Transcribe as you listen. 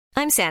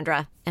I'm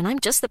Sandra, and I'm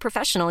just the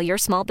professional your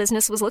small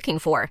business was looking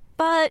for.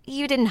 But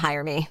you didn't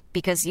hire me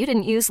because you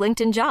didn't use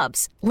LinkedIn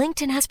Jobs.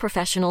 LinkedIn has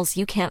professionals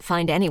you can't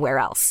find anywhere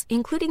else,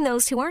 including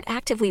those who aren't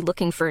actively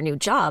looking for a new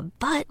job,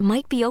 but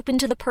might be open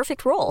to the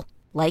perfect role,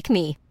 like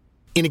me.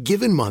 In a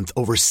given month,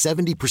 over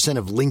 70%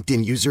 of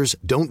LinkedIn users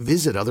don't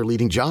visit other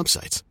leading job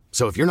sites.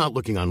 So if you're not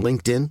looking on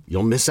LinkedIn,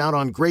 you'll miss out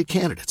on great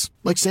candidates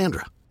like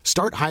Sandra.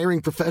 Start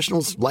hiring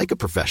professionals like a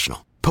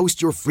professional.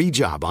 Post your free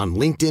job on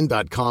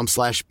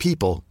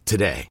linkedin.com/people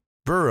today.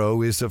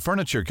 Burrow is a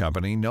furniture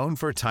company known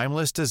for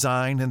timeless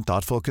design and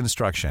thoughtful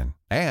construction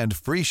and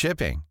free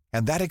shipping,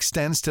 and that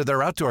extends to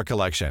their outdoor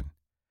collection.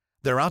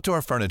 Their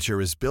outdoor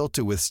furniture is built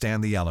to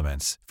withstand the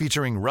elements,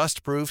 featuring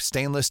rust-proof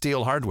stainless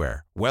steel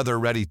hardware,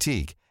 weather-ready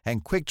teak,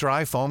 and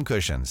quick-dry foam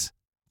cushions.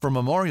 For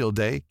Memorial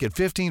Day, get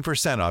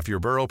 15% off your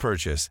Burrow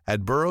purchase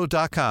at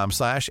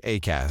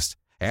burrow.com/ACAST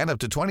and up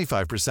to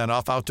 25%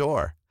 off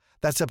outdoor.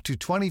 That's up to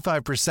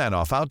 25%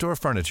 off outdoor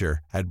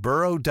furniture at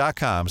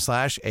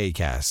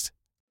burrow.com/ACAST.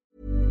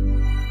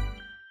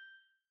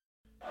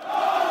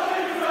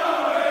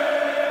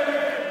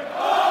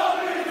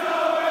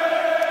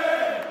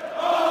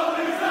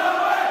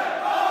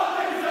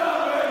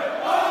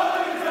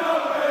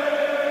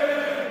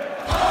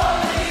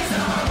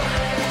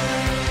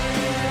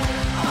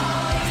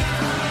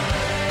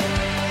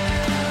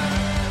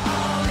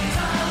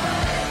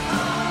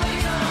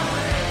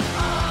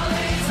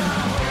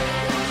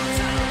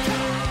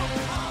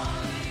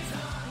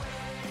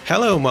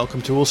 Hello and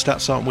welcome to All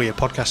Stats Aren't We, a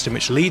podcast in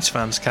which Leeds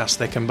fans cast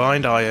their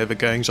combined eye over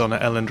goings-on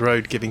at Elland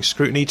Road, giving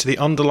scrutiny to the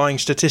underlying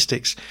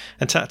statistics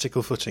and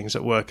tactical footings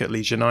at work at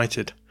Leeds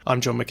United. I'm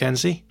John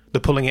Mackenzie,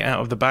 the pulling it out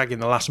of the bag in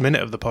the last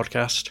minute of the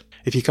podcast.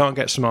 If you can't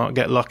get smart,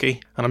 get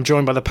lucky. And I'm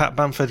joined by the Pat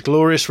Bamford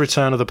glorious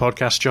return of the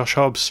podcast, Josh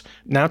Hobbs.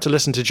 Now to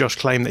listen to Josh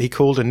claim that he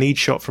called a need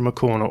shot from a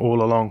corner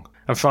all along.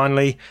 And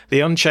finally,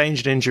 the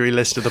unchanged injury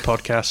list of the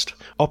podcast,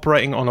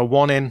 operating on a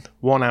one-in,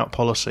 one-out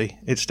policy.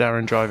 It's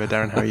Darren Driver.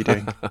 Darren, how are you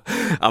doing?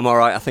 I'm all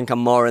right. I think I'm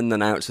more in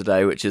than out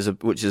today, which is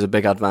a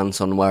big advance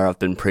on where I've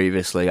been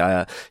previously.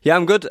 Yeah,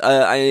 I'm good.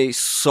 I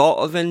sort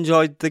of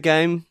enjoyed the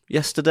game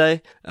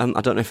yesterday. I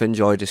don't know if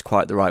enjoyed is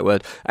quite the right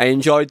word. I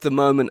enjoyed the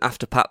moment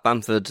after Pat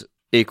Bamford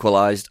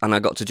equalised and I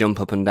got to jump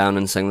up and down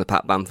and sing the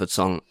Pat Bamford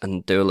song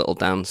and do a little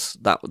dance.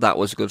 That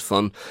was good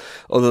fun.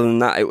 Other than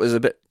that, it was a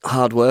bit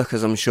hard work,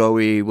 as I'm sure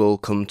we will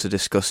come to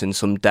discuss in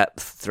some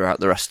depth throughout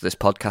the rest of this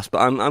podcast. But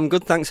I'm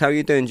good, thanks. How are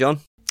you doing,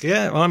 John?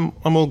 Yeah, I'm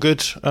all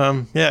good.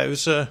 It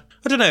was I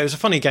don't know, it was a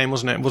funny game,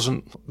 wasn't it? It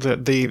wasn't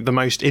the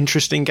most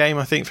interesting game,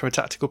 I think, from a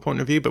tactical point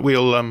of view, but we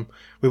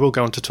will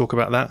go on to talk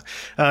about that.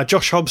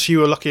 Josh Hobbs, you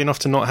were lucky enough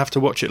to not have to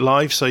watch it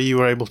live, so you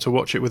were able to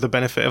watch it with the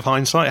benefit of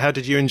hindsight. How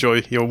did you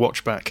enjoy your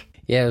watch back?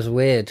 Yeah, it was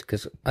weird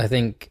because I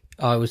think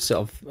I was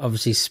sort of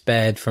obviously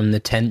spared from the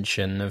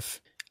tension of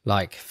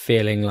like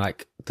feeling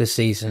like the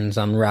season's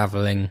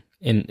unraveling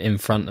in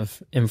front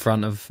of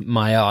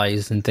my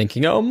eyes and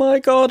thinking, oh my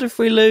God, if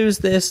we lose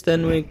this,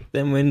 then we're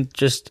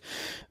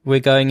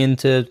going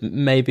into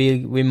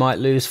maybe we might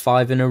lose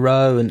 5 in a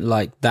row, and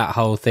like that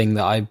whole thing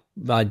that I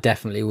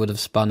definitely would have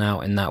spun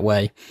out in that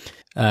way.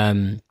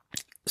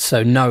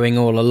 So knowing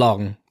all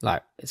along,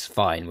 like, it's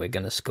fine, we're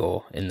going to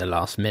score in the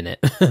last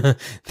minute.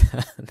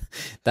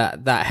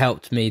 that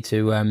helped me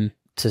to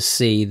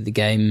see the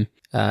game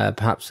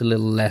perhaps a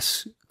little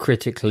less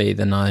critically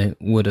than I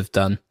would have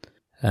done.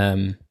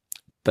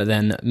 But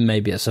then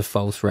maybe it's a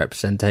false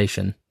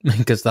representation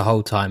because the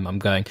whole time I'm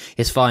going,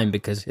 it's fine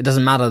because it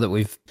doesn't matter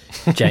that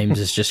James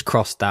has just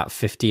crossed that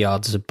 50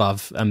 yards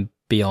above and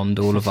beyond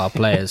all of our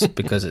players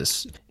because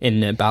it's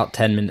in about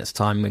 10 minutes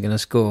time we're going to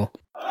score.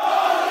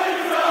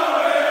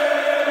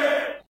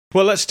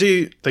 Well, let's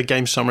do the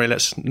game summary.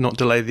 Let's not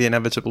delay the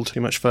inevitable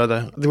too much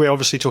further. We're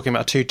obviously talking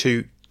about a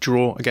 2-2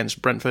 draw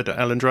against Brentford at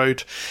Elland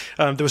Road.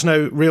 There was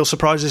no real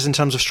surprises in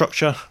terms of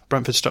structure.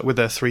 Brentford stuck with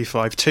their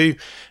 3-5-2,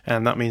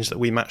 and that means that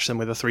we matched them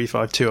with a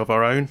 3-5-2 of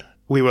our own.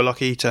 We were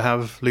lucky to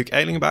have Luke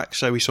Ayling back,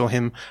 so we saw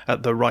him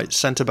at the right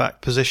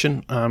centre-back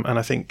position, and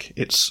I think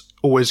it's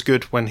always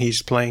good when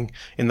he's playing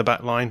in the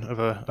back line of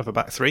a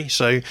back three.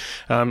 So,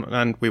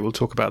 and we will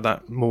talk about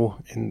that more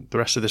in the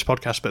rest of this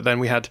podcast. But then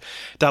we had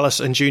Dallas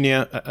and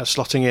Junior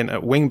slotting in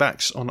at wing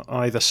backs on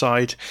either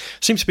side.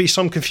 Seems to be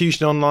some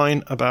confusion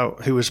online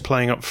about who was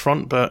playing up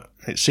front, but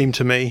it seemed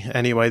to me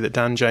anyway that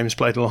Dan James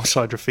played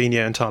alongside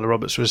Rafinha and Tyler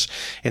Roberts was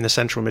in the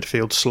central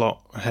midfield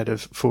slot ahead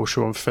of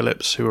Forshaw and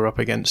Phillips, who were up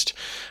against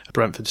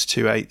Brentford's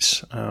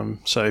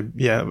 2-8s. So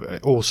yeah,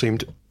 it all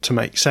seemed to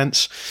make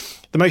sense.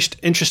 The most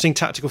interesting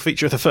tactical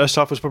feature of the first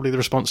half was probably the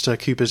response to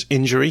Cooper's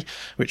injury,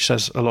 which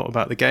says a lot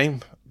about the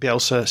game.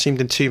 Bielsa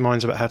seemed in two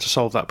minds about how to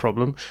solve that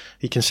problem.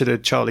 He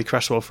considered Charlie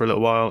Cresswell for a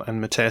little while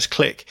and Matthias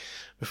Klick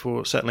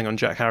before settling on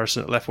Jack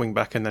Harrison at left wing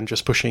back and then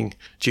just pushing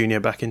Junior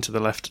back into the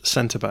left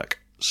centre back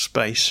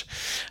space.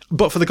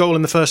 But for the goal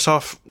in the first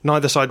half,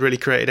 neither side really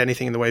created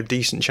anything in the way of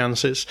decent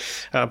chances.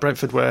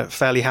 Brentford were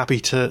fairly happy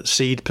to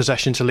cede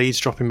possession to Leeds,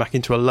 dropping back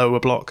into a lower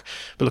block,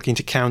 but looking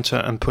to counter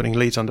and putting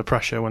Leeds under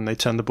pressure when they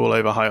turned the ball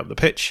over high up the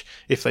pitch,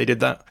 if they did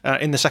that.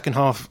 In the second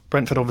half,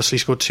 Brentford obviously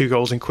scored 2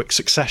 goals in quick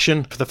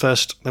succession. For the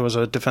first, there was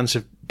a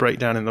defensive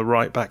breakdown in the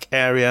right-back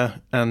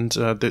area, and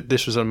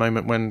this was a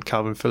moment when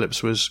Calvin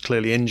Phillips was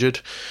clearly injured.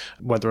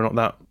 Whether or not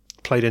that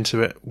played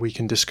into it, we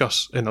can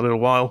discuss in a little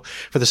while.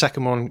 For the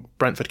second one,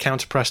 Brentford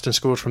counter-pressed and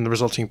scored from the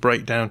resulting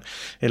breakdown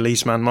in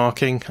Leeds man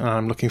marking.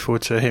 I'm looking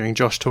forward to hearing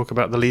Josh talk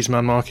about the Leeds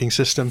man marking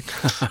system.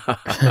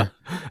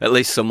 At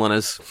least someone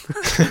is.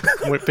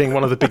 Being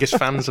one of the biggest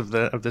fans of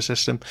the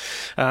system.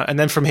 And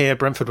then from here,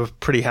 Brentford were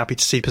pretty happy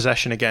to see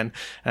possession again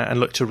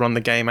and look to run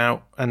the game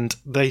out. And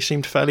they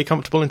seemed fairly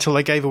comfortable until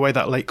they gave away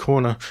that late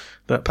corner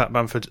that Pat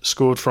Bamford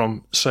scored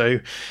from. So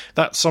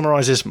that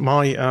summarises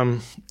my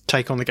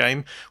take on the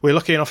game. We're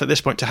lucky enough at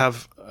this point to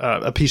have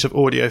a piece of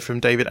audio from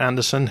David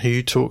Anderson,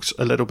 who talks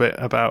a little bit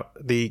about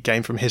the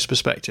game from his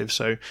perspective.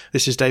 So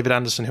this is David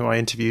Anderson, who I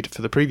interviewed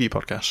for the preview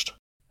podcast.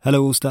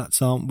 Hello all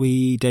stats, aren't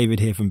we? David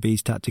here from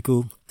Bees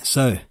Tactical.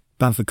 So,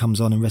 Bamford comes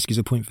on and rescues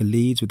a point for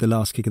Leeds with the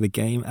last kick of the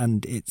game,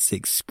 and it's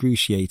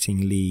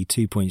excruciatingly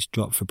 2 points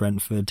dropped for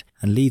Brentford,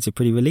 and Leeds are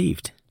pretty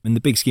relieved. In the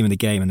big scheme of the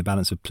game and the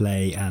balance of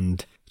play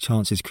and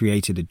chances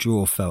created, a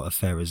draw felt a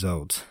fair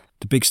result.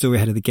 The big story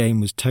ahead of the game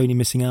was Toney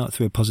missing out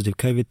through a positive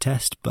COVID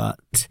test,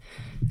 but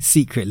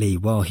secretly,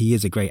 while he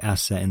is a great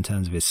asset in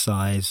terms of his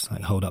size,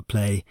 like hold-up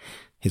play,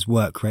 his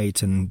work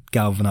rate and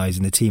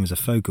galvanising the team as a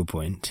focal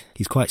point,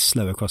 he's quite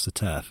slow across the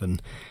turf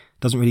and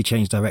doesn't really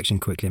change direction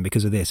quickly, and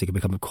because of this it can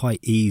become quite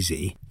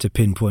easy to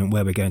pinpoint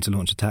where we're going to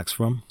launch attacks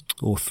from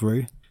or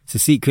through. So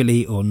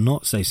secretly or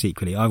not so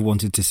secretly, I've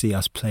wanted to see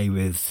us play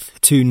with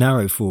 2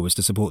 narrow forwards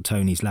to support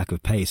Toney's lack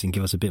of pace and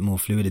give us a bit more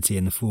fluidity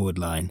in the forward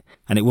line.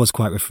 And it was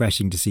quite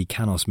refreshing to see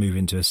Canos move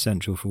into a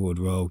central forward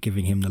role,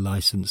 giving him the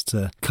licence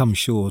to come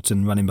short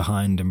and run in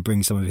behind and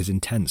bring some of his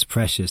intense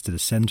pressures to the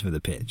centre of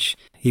the pitch.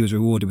 He was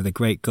rewarded with a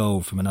great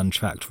goal from an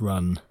untracked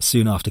run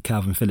soon after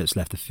Calvin Phillips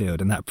left the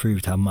field, and that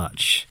proved how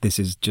much this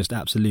is just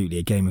absolutely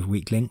a game of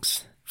weak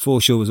links.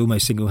 Forshaw was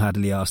almost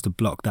single-handedly asked to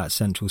block that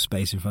central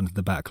space in front of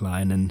the back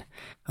line, and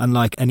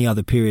unlike any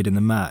other period in the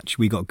match,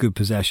 we got good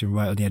possession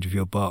right on the edge of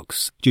your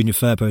box. Junior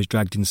Firpo was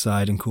dragged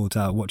inside and caught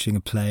out watching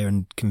a player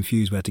and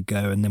confused where to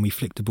go, and then we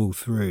flicked the ball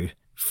through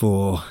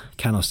for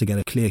Canos to get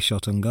a clear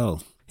shot on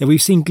goal. Yeah,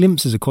 we've seen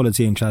glimpses of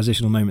quality in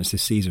transitional moments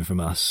this season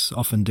from us,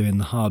 often doing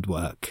the hard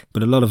work,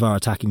 but a lot of our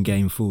attacking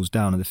game falls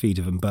down at the feet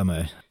of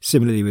Mbeumo.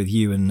 Similarly with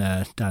you and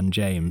Dan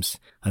James,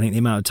 I think the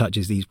amount of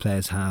touches these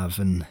players have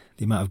and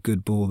the amount of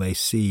good ball they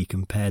see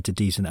compared to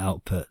decent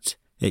output,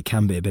 it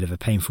can be a bit of a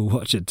painful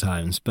watch at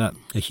times. But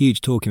a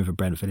huge talking for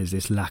Brentford is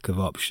this lack of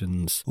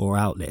options or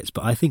outlets,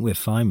 but I think we're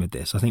fine with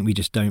this. I think we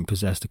just don't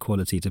possess the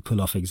quality to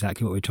pull off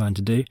exactly what we're trying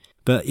to do.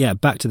 But yeah,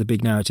 back to the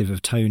big narrative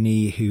of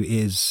Toney, who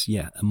is,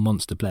 a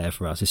monster player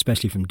for us,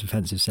 especially from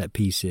defensive set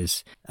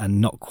pieces, and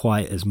not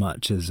quite as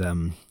much as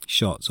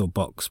shots or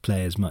box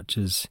play as much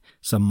as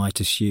some might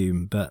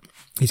assume. But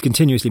he's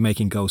continuously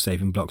making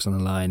goal-saving blocks on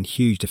the line,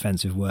 huge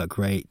defensive work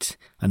rate,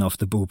 and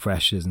off-the-ball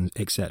pressures, and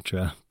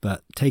etc.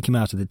 But take him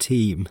out of the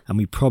team, and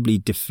we probably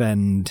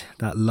defend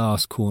that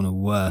last corner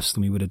worse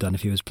than we would have done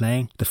if he was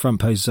playing. The front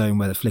post zone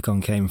where the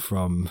flick-on came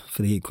from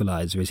for the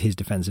equaliser is his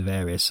defensive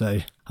area, so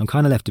I'm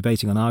kind of left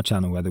debating on our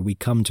channel whether we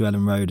come to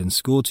Ellen Road and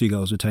score 2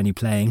 goals with Toney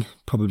playing.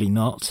 Probably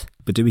not.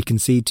 But do we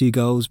concede 2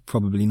 goals?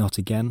 Probably not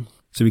again.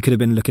 So we could have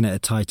been looking at a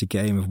tighter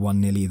game of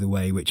 1-0 either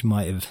way, which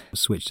might have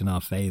switched in our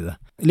favour.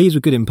 Leeds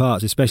were good in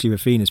parts, especially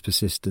Raphinha's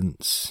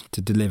persistence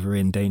to deliver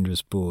in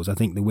dangerous balls. I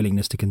think the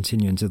willingness to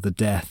continue until the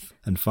death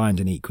and find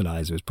an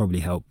equaliser was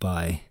probably helped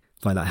by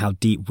like how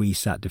deep we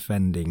sat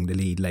defending the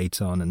lead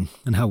late on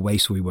and how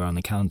wasteful we were on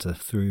the counter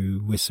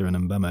through Wissa and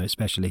Mbeumo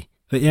especially.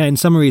 But yeah, in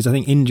summaries, I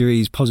think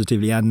injuries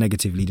positively and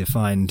negatively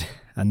defined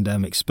and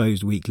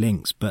exposed weak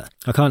links. But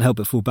I can't help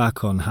but fall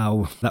back on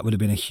how that would have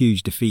been a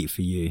huge defeat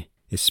for you,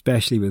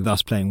 especially with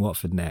us playing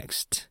Watford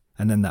next,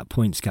 and then that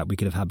points gap we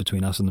could have had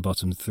between us and the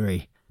bottom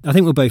 3. I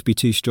think we'll both be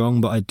too strong,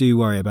 but I do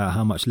worry about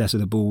how much less of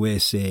the ball we're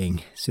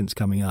seeing since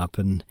coming up,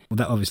 and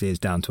that obviously is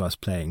down to us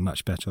playing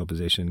much better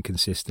opposition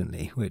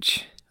consistently,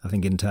 which I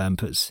think in turn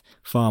puts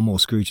far more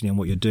scrutiny on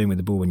what you're doing with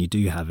the ball when you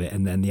do have it,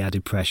 and then the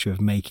added pressure of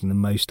making the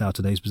most out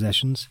of those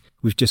possessions.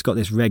 We've just got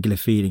this regular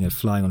feeling of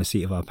flying on the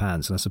seat of our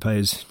pants, and I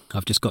suppose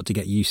I've just got to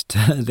get used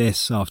to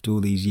this after all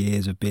these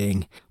years of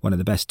being one of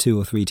the best 2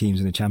 or 3 teams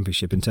in the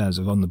Championship in terms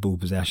of on-the-ball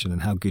possession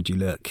and how good you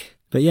look.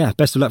 But yeah,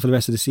 best of luck for the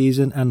rest of the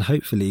season, and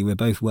hopefully we're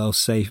both well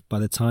safe by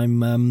the time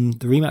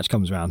the rematch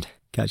comes around.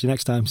 Catch you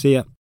next time. See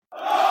ya.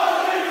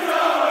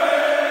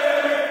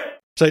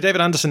 So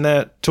David Anderson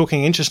there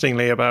talking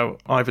interestingly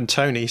about Ivan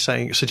Toney,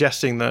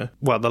 suggesting that,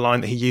 the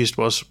line that he used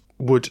was,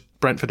 would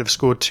Brentford have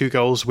scored 2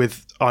 goals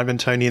with Ivan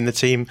Toney in the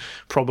team?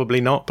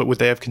 Probably not. But would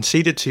they have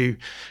conceded 2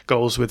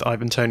 goals with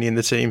Ivan Toney in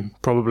the team?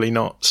 Probably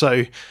not.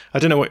 So I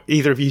don't know what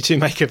either of you two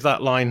make of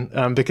that line,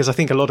 because I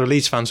think a lot of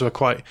Leeds fans were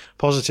quite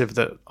positive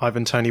that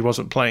Ivan Toney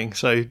wasn't playing.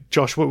 So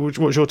Josh,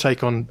 what's your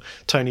take on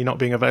Toney not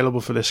being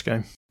available for this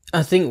game?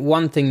 I think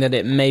one thing that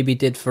it maybe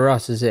did for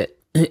us is it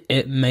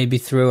maybe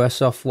threw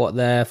us off what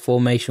their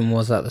formation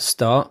was at the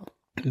start.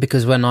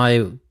 Because when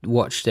I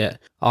watched it,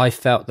 I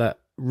felt that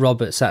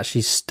Roberts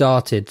actually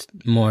started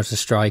more as a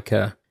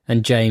striker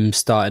and James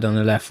started on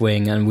the left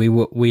wing, and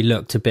we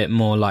looked a bit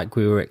more like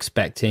we were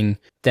expecting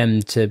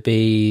them to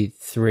be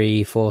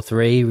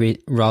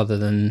 3-4-3 rather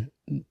than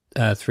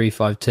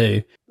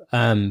 3-5-2.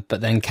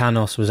 But then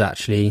Canos was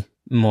actually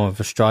more of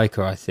a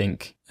striker, I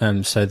think.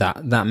 So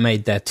that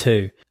made their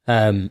 2.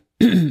 And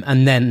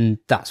then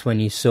that's when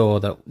you saw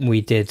that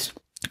we did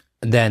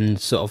then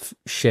sort of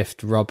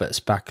shift Roberts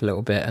back a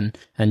little bit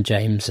and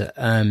James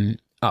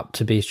up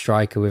to be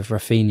striker with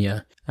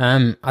Rafinha.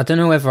 I don't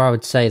know whether I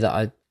would say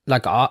that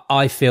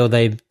I feel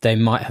they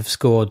might have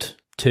scored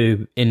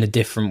 2 in a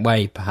different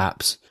way,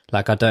 perhaps.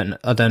 Like I don't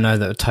know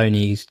that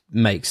Toney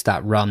makes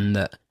that run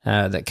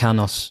that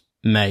Canos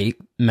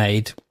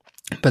made.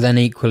 But then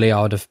equally,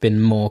 I would have been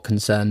more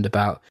concerned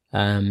about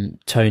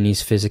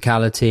Toney's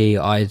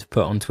physicality. I'd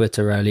put on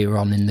Twitter earlier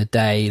on in the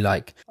day,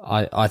 like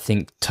I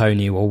think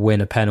Toney will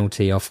win a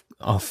penalty off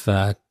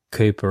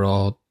Cooper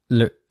or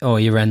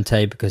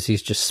Llorente because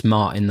he's just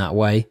smart in that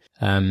way.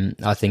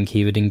 I think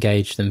he would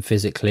engage them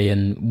physically,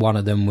 and one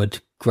of them would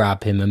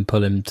grab him and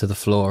pull him to the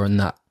floor, and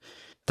that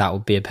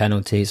would be a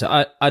penalty.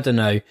 So I don't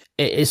know.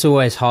 It's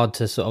always hard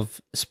to sort of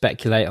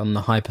speculate on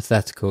the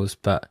hypotheticals,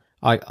 but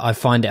I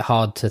find it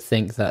hard to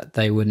think that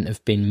they wouldn't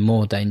have been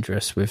more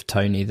dangerous with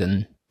Toney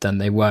than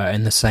they were,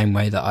 in the same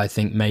way that I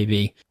think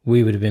maybe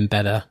we would have been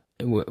better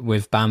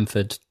with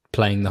Bamford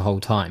playing the whole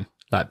time,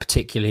 like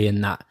particularly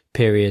in that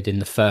period in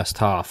the first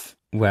half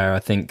where I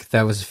think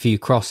there was a few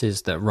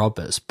crosses that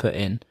Roberts put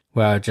in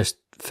where I just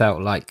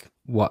felt like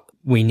what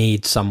we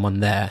need someone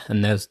there,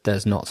 and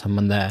there's not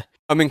someone there.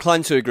 I'm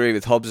inclined to agree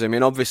with Hobbs. I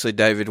mean, obviously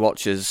David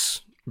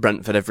watches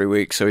Brentford every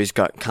week, so he's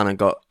got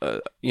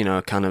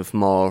a kind of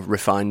more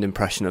refined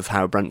impression of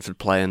how Brentford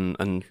play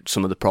and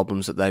some of the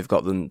problems that they've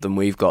got than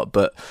we've got.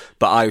 But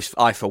I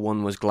for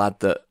one was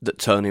glad that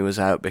Toney was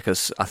out,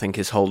 because I think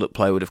his hold-up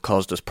play would have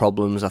caused us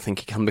problems. I think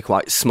he can be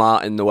quite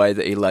smart in the way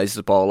that he lays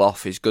the ball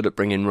off. He's good at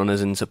bringing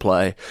runners into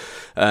play,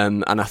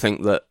 and I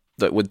think that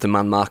with the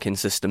man-marking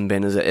system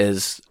being as it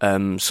is,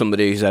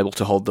 somebody who's able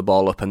to hold the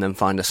ball up and then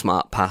find a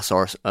smart pass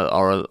or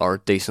a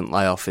decent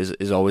layoff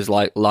is always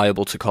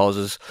liable to cause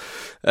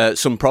us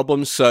some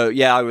problems. So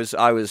yeah,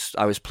 I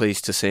was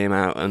pleased to see him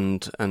out,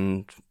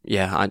 and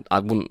yeah, I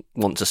wouldn't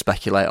want to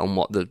speculate on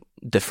what the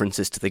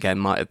differences to the game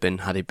might have been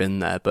had he been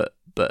there, but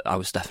I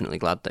was definitely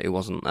glad that he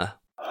wasn't there.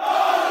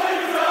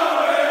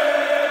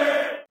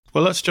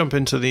 Well, let's jump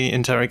into the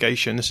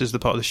interrogation. This is the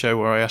part of the show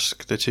where I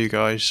ask the two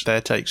guys their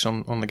takes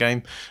on the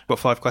game. I've got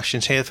 5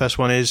 questions here. The first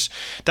one is,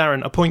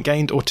 Darren, a point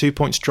gained or 2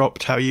 points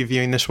dropped? How are you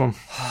viewing this one?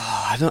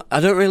 I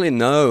don't really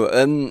know.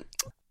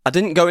 I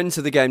didn't go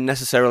into the game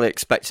necessarily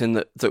expecting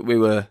that we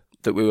were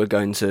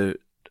going to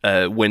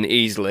win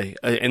easily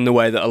in the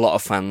way that a lot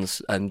of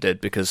fans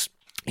did, because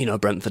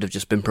Brentford have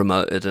just been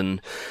promoted, and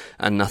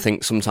I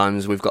think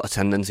sometimes we've got a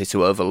tendency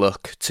to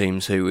overlook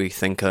teams who we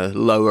think are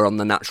lower on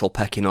the natural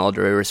pecking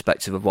order,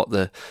 irrespective of what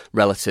the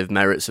relative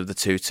merits of the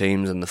two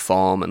teams and the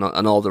form and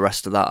all the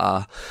rest of that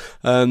are.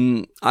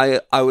 I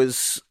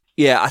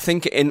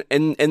think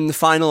in the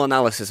final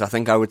analysis, I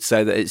think I would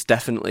say that it's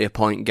definitely a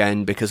point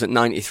gain, because at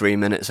 93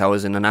 minutes I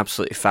was in an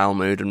absolutely foul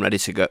mood and ready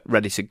to go,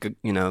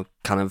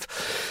 kind of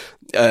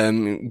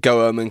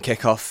go home and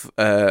kick off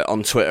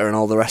on Twitter and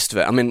all the rest of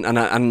it. I mean,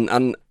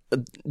 and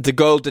the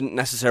goal didn't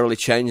necessarily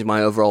change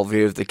my overall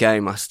view of the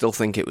game. I still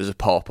think it was a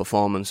poor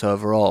performance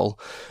overall,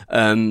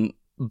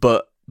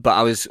 but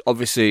I was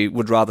obviously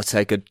would rather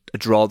take a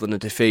draw than a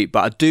defeat.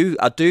 But I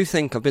do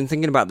think, I've been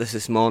thinking about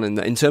this morning,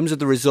 that in terms of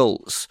the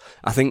results,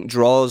 I think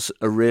draws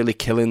are really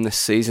killing this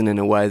season in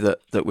a way that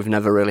we've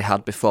never really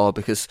had before,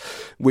 because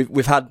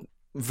we've had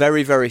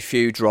very, very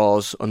few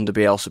draws under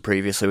Bielsa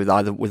previously,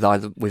 we've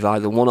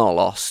either won or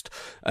lost,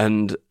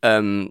 and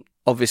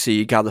obviously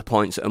you gather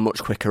points at a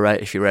much quicker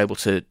rate if you're able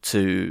to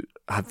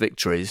have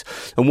victories.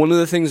 And one of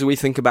the things that we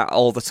think about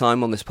all the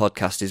time on this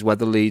podcast is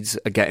whether Leeds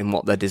are getting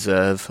what they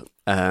deserve.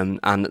 And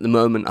at the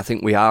moment, I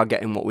think we are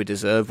getting what we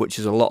deserve, which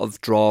is a lot of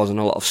draws and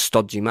a lot of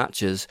stodgy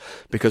matches,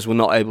 because we're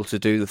not able to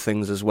do the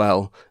things as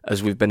well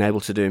as we've been able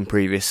to do in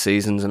previous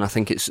seasons. And I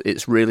think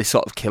it's really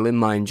sort of killing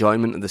my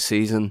enjoyment of the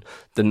season,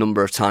 the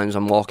number of times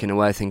I'm walking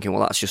away thinking,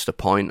 well, that's just a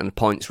point, and a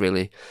point's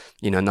really,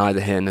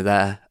 neither here nor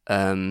there.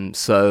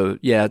 So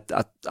yeah,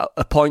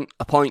 a point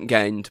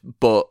gained,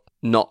 but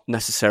not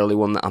necessarily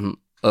one that I'm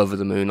over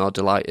the moon or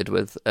delighted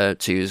with,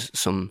 to use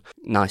some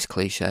nice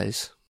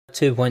cliches.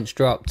 2 points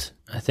dropped,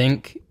 I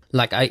think.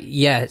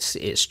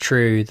 It's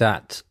true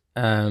that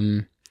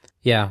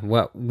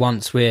well,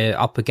 once we're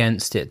up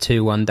against it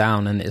 2-1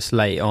 down and it's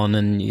late on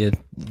and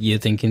you're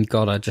thinking,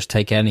 God, I'd just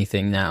take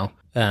anything now.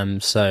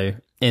 So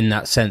in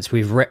that sense,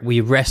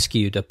 we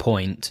rescued a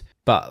point,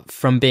 but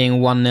from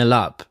being 1-0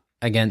 up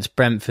against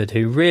Brentford,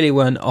 who really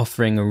weren't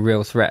offering a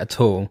real threat at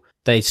all,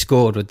 they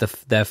scored with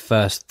their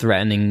first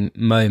threatening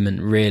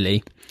moment,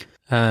 really.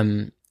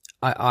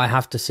 I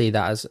have to see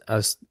that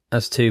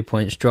as 2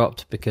 points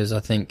dropped, because I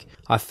think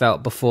I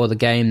felt before the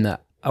game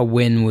that a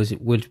win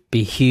would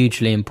be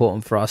hugely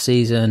important for our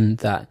season.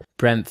 That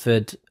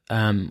Brentford,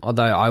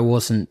 although I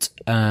wasn't,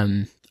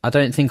 I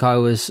don't think I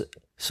was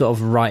sort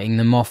of writing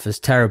them off as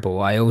terrible.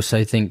 I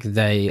also think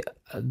they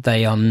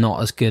are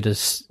not as good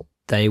as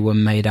they were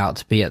made out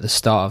to be at the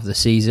start of the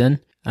season,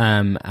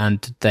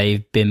 and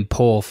they've been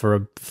poor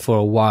for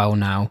a while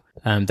now.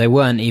 They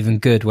weren't even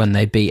good when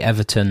they beat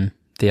Everton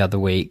the other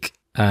week.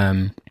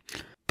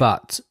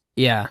 But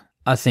yeah,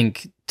 I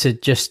think to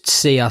just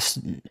see us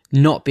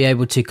not be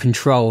able to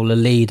control a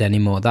lead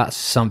anymore, that's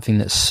something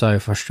that's so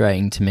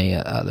frustrating to me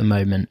at the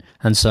moment.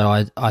 And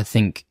so I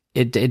think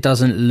it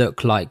doesn't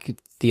look like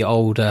the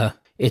older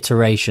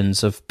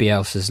iterations of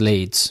Bielsa's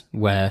Leeds,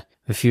 where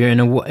if we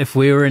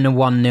were in a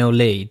 1-0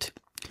 lead,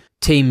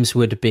 teams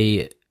would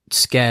be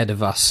scared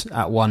of us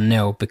at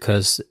 1-0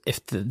 because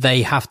if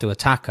they have to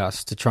attack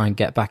us to try and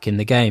get back in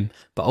the game,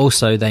 but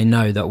also they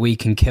know that we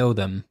can kill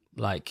them,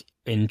 like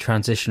in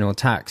transitional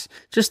attacks.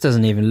 Just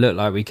doesn't even look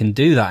like we can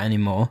do that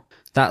anymore.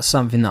 That's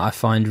something that I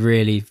find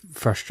really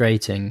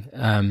frustrating.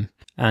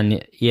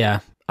 And yeah,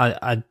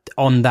 I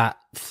on that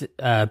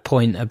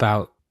point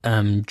about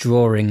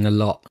drawing a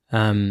lot,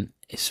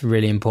 it's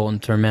really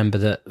important to remember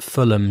that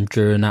Fulham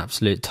drew an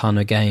absolute ton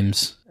of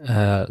games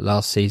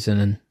last season,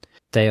 and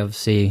they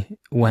obviously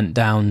went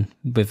down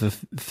with a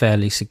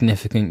fairly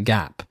significant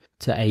gap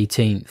to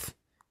 18th,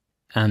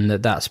 and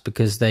that's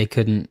because they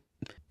couldn't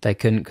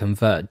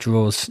convert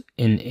draws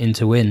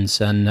into wins.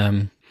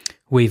 And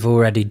we've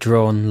already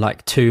drawn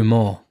like 2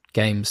 more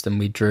games than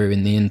we drew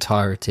in the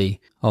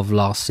entirety of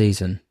last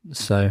season.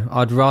 So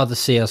I'd rather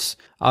see us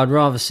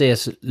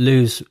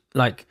lose.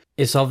 Like,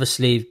 this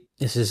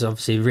is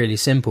obviously really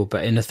simple,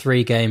 but in a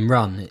 3-game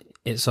run,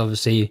 it's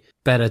obviously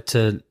better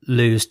to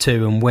lose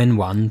 2 and win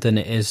 1 than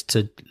it is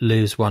to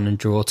lose 1 and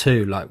draw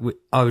 2. Like,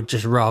 I would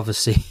just rather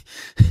see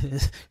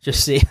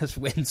us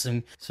win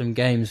some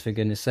games, for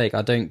goodness sake.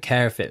 I don't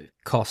care if it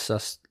costs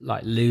us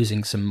like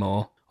losing some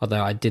more.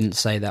 Although I didn't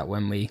say that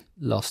when we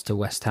lost to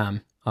West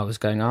Ham. I was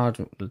going,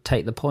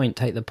 take the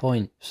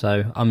point.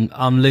 So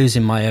I'm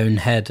losing my own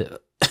head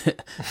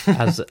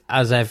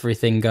as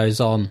everything goes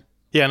on.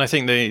 Yeah, and I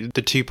think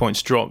the 2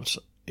 points dropped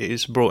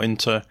is brought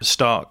into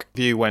stark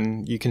view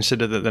when you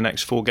consider that the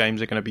next 4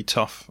 games are going to be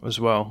tough as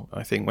well.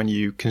 I think when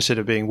you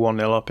consider being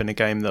 1-0 up in a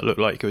game that looked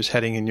like it was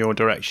heading in your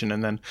direction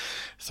and then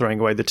throwing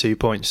away the 2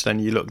 points, then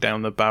you look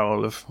down the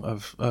barrel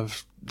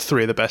of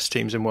 3 of the best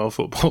teams in world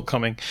football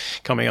coming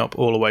up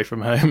all away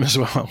from home as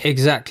well.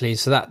 Exactly.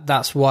 So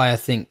that's why I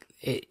think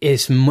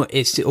it's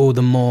all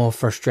the more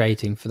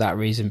frustrating for that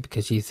reason,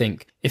 because you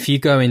think if you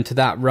go into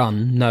that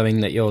run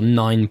knowing that you're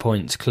 9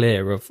 points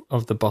clear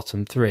of the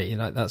bottom 3,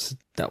 like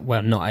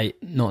well, not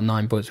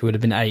 9 points, it would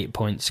have been 8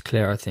 points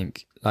clear, I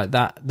think. Like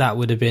that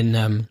would have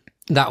been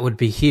that would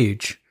be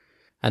huge.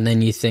 And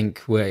then you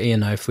think, well,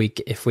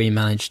 if we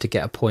manage to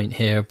get a point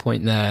here, a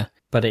point there,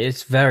 but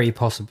it's very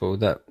possible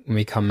that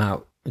we come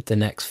out with the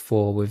next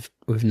 4 with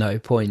no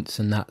points,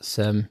 and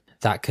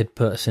that could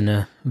put us in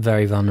a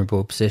very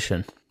vulnerable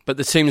position. But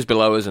the teams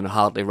below us are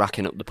hardly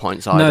racking up the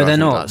points either. No, they're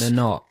not. They're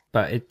not.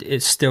 But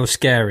it's still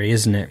scary,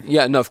 isn't it?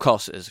 Yeah, no, of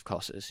course it is.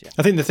 Yeah.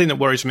 I think the thing that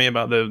worries me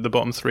about the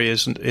bottom 3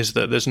 is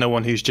that there's no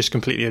one who's just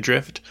completely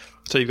adrift.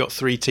 So you've got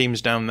 3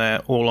 teams down there,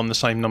 all on the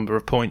same number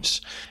of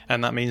points,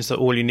 and that means that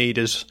all you need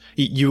is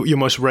you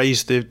almost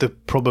raise the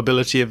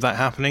probability of that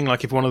happening.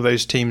 Like, if one of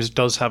those teams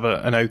does have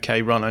an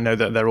okay run, I know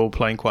that they're all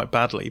playing quite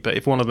badly, but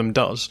if one of them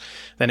does,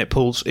 then it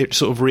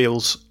sort of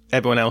reels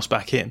everyone else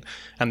back in,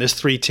 and there's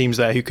 3 teams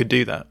there who could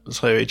do that,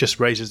 so it just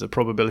raises the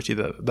probability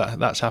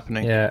that's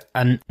happening. Yeah,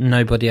 and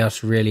nobody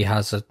else really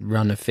has a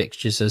run of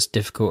fixtures as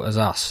difficult as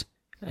us.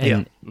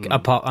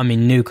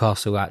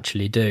 Newcastle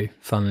actually do,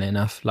 funnily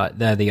enough. Like,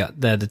 they're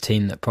the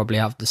team that probably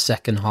have the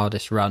second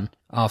hardest run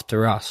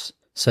after us,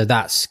 so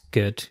that's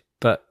good.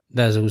 But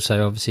there's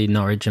also obviously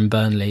Norwich and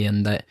Burnley,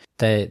 and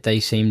they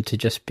seem to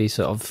just be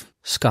sort of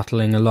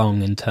scuttling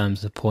along in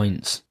terms of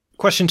points.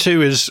 Question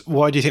 2 is,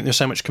 why do you think there's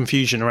so much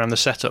confusion around the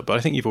setup? But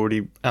I think you've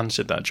already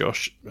answered that,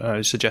 Josh,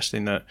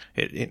 suggesting that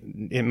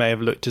it may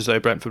have looked as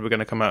though Brentford were going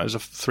to come out as a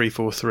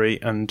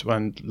 3-4-3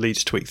 and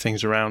Leeds tweak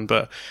things around.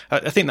 But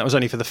I think that was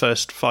only for the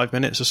first 5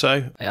 minutes or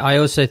so. I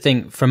also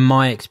think, from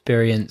my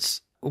experience,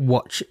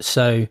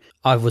 so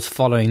I was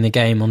following the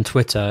game on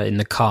Twitter in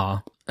the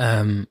car,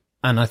 and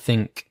I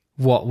think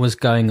what was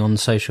going on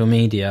social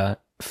media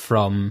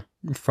from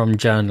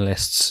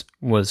journalists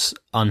was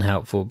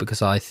unhelpful,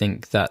 because I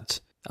think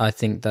that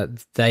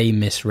they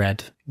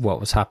misread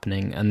what was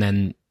happening, and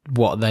then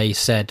what they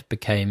said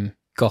became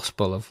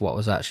gospel of what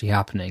was actually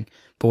happening.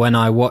 But when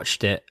I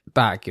watched it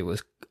back, it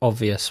was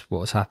obvious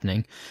what was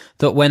happening.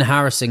 That when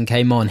Harrison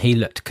came on, he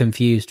looked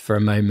confused for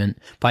a moment,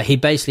 but he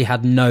basically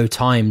had no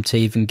time to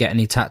even get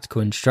any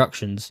tactical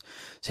instructions.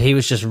 So he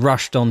was just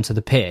rushed onto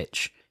the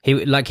pitch. He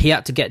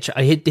had to get.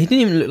 He didn't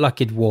even look like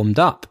he'd warmed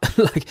up.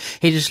 Like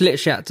he just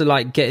literally had to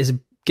like get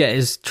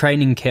his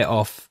training kit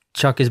off,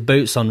 chuck his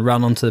boots on,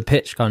 run onto the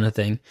pitch kind of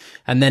thing.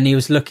 And then he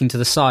was looking to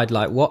the side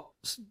like,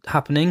 what's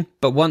happening?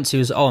 But once he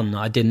was on,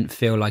 I didn't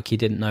feel like he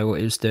didn't know what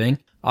he was doing.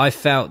 I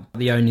felt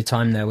the only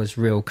time there was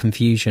real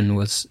confusion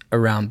was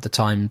around the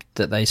time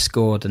that they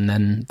scored and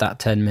then that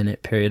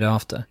 10-minute period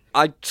after.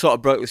 I sort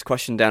of broke this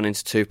question down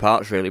into two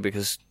parts, really,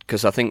 because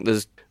I think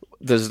there's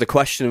the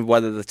question of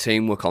whether the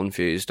team were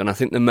confused, and I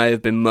think there may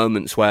have been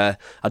moments where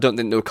I don't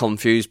think they were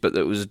confused, but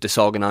there was a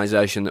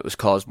disorganisation that was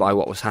caused by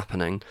what was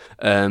happening.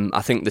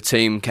 I think the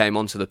team came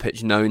onto the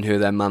pitch knowing who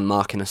their man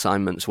marking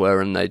assignments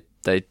were, and they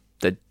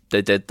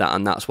did that,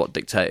 and that's what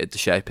dictated the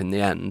shape in the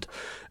end.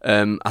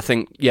 I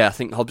think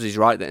Hobbsy's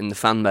right that in the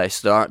fan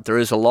base there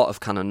is a lot of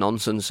kind of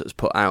nonsense that's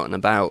put out and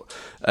about.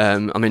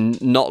 I mean,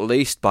 not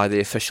least by the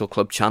official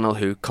club channel,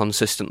 who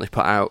consistently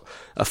put out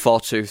a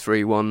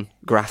 4-2-3-1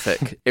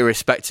 graphic,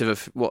 irrespective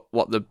of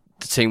what the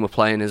team were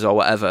playing is or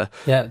whatever.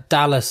 Yeah,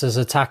 Dallas as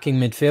attacking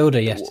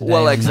midfielder yesterday.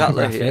 Well,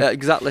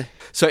 exactly.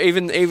 So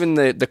even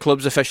the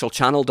club's official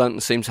channel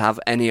don't seem to have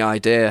any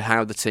idea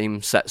how the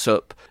team sets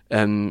up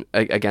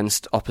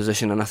against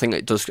opposition, and I think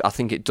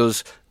it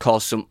does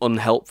cause some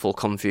unhelpful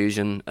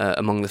confusion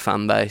among the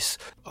fan base.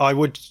 I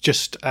would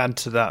just add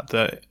to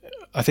that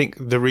I think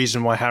the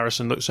reason why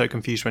Harrison looked so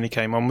confused when he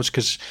came on was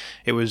because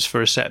it was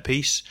for a set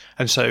piece,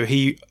 and so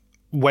he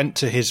went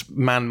to his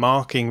man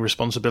marking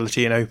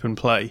responsibility in open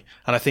play,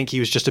 and I think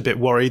he was just a bit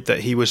worried that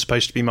he was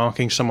supposed to be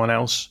marking someone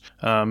else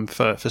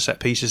for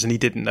set pieces, and he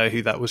didn't know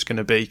who that was going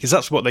to be, because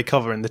that's what they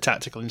cover in the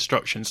tactical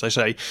instructions. They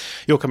say,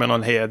 you're coming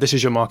on here, this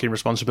is your marking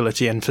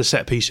responsibility, and for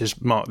set pieces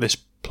mark this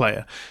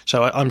player.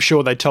 So I'm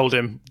sure they told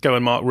him go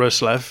and mark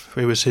Roslev,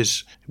 who was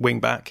his wing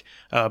back,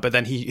 but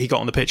then he got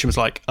on the pitch and was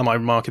like, am I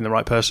marking the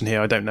right person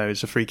here? I don't know,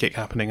 it's a free kick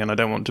happening and I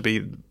don't want to be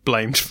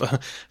blamed for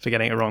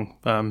getting it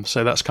wrong.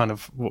 So that's kind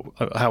of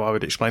how I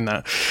would explain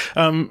that.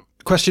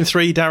 Question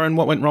 3, Darren,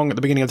 what went wrong at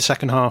the beginning of the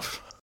second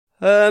half?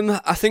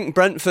 I think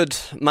Brentford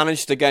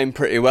managed the game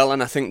pretty well,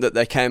 and I think that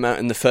they came out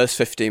in the first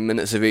 15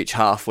 minutes of each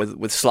half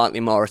with slightly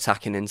more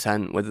attacking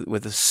intent,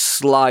 with a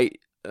slight,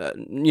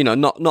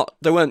 not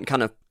they weren't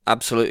kind of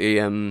absolutely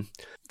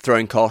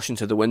throwing caution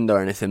to the wind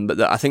or anything, but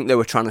I think they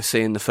were trying to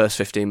see in the first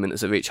 15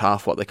 minutes of each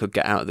half what they could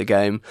get out of the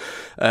game.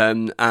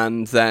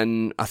 And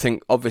then I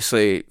think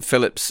obviously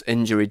Phillips'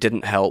 injury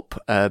didn't help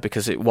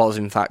because it was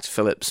in fact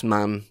Phillips'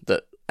 man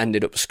that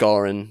ended up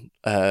scoring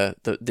the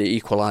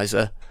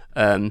equaliser.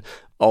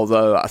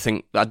 Although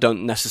I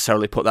don't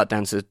necessarily put that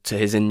down to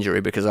his injury,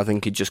 because I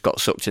think he just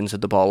got sucked into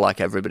the ball like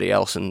everybody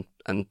else and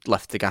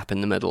left the gap in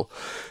the middle.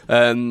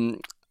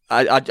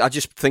 I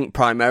just think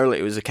primarily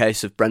it was a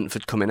case of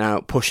Brentford coming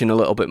out, pushing a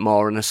little bit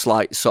more, and a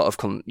slight sort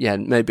of,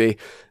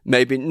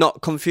 maybe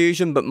not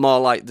confusion, but more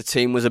like the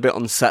team was a bit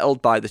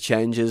unsettled by the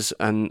changes,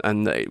 and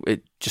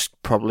it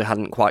just probably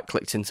hadn't quite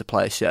clicked into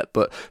place yet.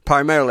 But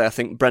primarily I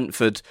think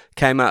Brentford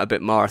came out a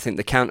bit more. I think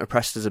they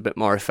counter-pressed us a bit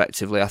more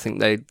effectively. I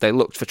think they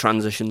looked for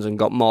transitions and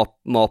got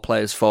more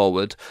players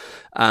forward.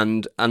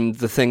 And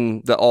the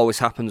thing that always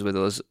happens with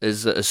us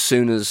is that as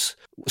soon as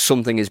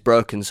something is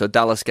broken, so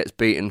Dallas gets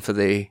beaten for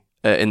the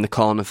in the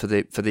corner for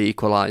the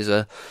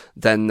equaliser,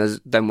 then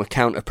we're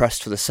counter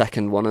pressed for the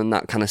second one, and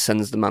that kind of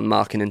sends the man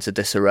marking into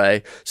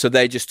disarray. So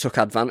they just took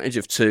advantage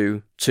of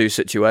two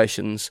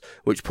situations,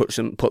 which put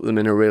them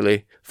in a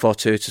really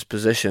fortuitous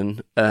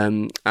position,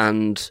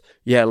 and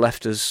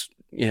left us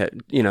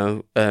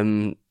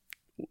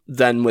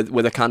then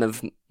with a kind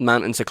of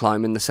mountain to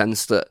climb, in the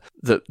sense that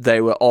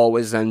they were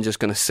always then just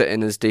going to sit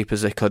in as deep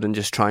as they could and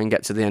just try and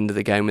get to the end of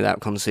the game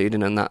without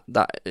conceding, and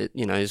that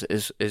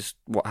is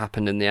what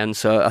happened in the end.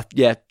 So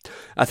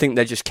I think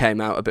they just came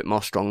out a bit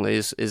more strongly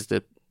is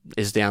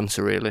the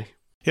answer, really.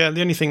 Yeah,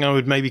 the only thing I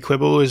would maybe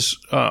quibble is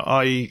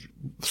I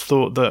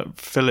thought that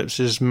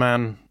Phillips's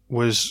man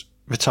was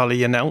Vitaly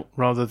Janelt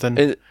rather than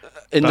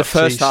in the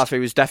first half. He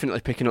was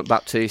definitely picking up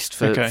Baptiste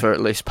for at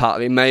least part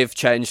of it. He may have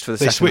changed for the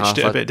second half. They switched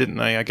it a bit, didn't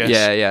they, I guess?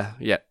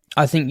 Yeah.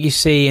 I think you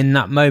see in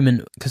that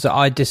moment, because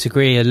I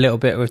disagree a little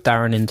bit with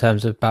Darren in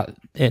terms of about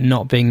it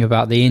not being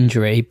about the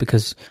injury,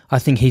 because I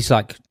think he's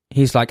like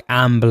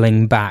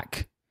ambling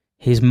back.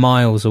 He's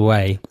miles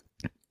away,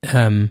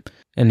 and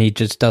he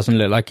just doesn't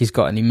look like he's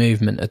got any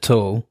movement at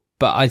all.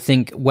 But I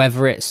think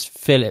whether it's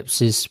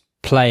Phillips's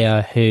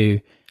player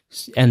who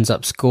ends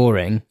up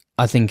scoring,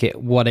 I think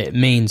what it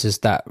means is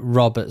that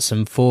Roberts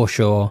and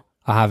Forshaw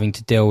are having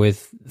to deal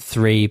with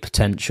 3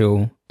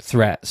 potential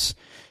threats,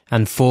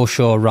 and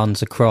Forshaw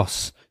runs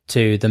across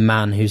to the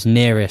man who's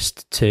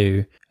nearest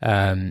to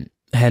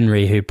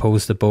Henry, who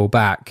pulls the ball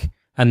back,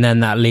 and then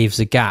that leaves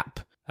a gap,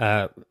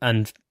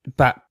 and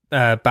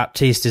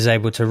Baptiste is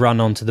able to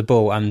run onto the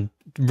ball, and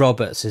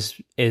Roberts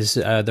is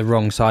the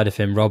wrong side of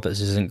him.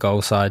 Roberts isn't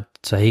goal side,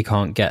 so he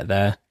can't get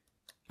there.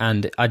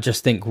 And I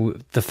just think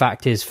the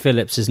fact is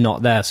Phillips is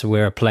not there, so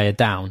we're a player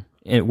down.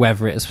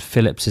 whether it's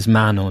Phillips'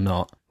 man or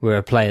not. We're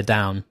a player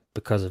down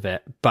because of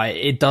it. But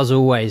it does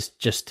always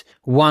just,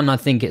 one, I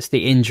think it's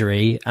the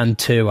injury, and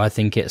two, I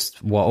think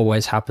it's what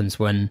always happens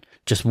when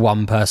just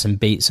one person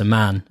beats a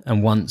man.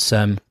 And once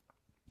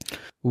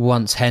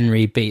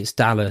Henry beats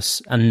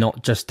Dallas, and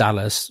not just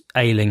Dallas,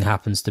 Ayling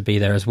happens to be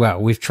there as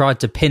well. We've tried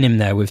to pin him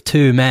there with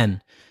two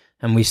men,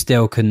 and we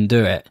still couldn't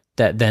do it.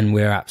 Then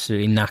we're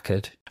absolutely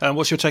knackered.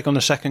 What's your take on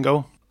the second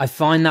goal? I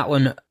find that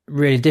one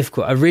really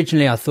difficult.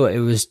 Originally, I thought it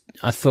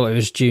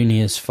was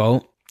Junior's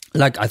fault.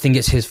 Like, I think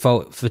it's his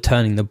fault for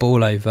turning the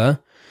ball over,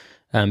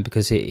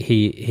 because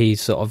he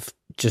sort of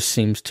just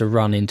seems to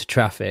run into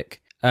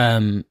traffic.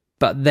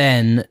 But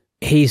then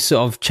he's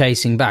sort of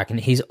chasing back, and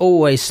he's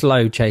always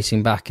slow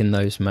chasing back in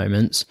those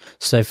moments.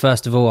 So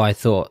first of all, I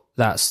thought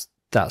that's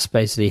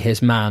basically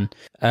his man.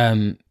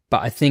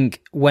 But I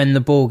think when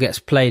the ball gets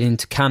played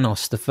into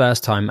Canos the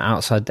first time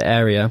outside the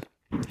area,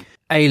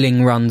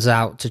 Ayling runs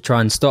out to try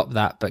and stop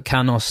that, but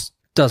Canos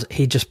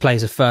he just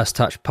plays a first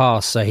touch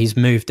pass, so he's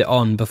moved it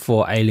on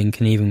before Ayling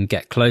can even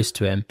get close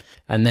to him,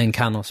 and then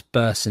Canos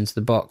bursts into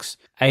the box.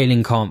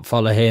 Ayling can't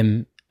follow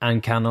him,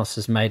 and Canos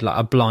has made like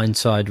a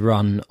blindside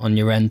run on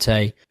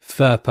Llorente.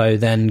 Firpo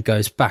then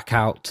goes back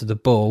out to the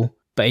ball,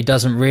 but he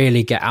doesn't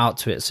really get out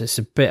to it, so it's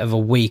a bit of a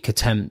weak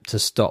attempt to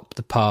stop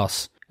the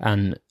pass,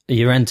 and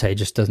Llorente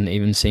just doesn't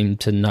even seem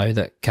to know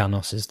that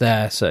Canos is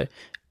there. So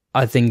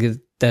I think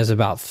there's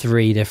about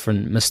 3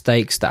 different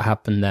mistakes that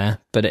happen there,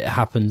 but it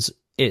happens.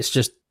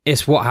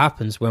 It's what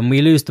happens when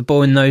we lose the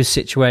ball in those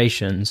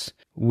situations.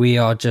 We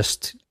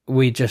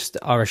just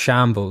are a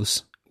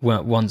shambles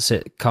once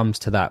it comes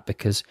to that,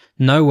 because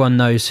no one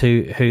knows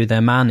who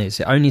their man is.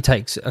 It only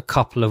takes a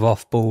couple of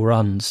off-ball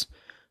runs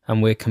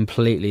and we're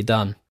completely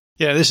done.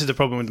 Yeah, this is the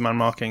problem with man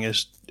marking.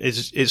 Is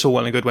it's all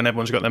well and good when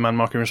everyone's got their man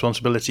marking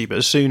responsibility, but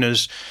as soon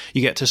as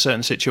you get to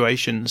certain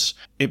situations,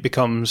 it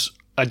becomes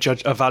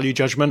a value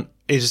judgment.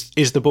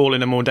 Is the ball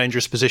in a more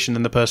dangerous position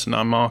than the person that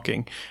I'm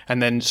marking? And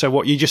then, so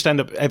what you just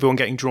end up everyone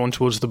getting drawn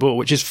towards the ball,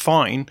 which is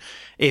fine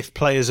if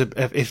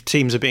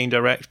teams are being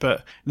direct,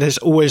 but there's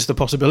always the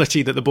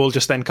possibility that the ball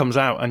just then comes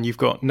out and you've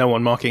got no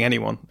one marking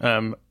anyone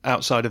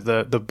outside of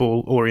the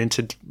ball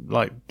oriented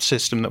like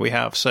system that we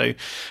have. So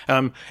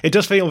it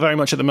does feel very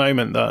much at the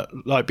moment that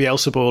like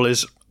Bielsa ball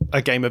is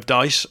a game of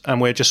dice, and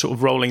we're just sort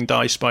of rolling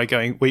dice by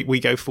going, we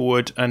go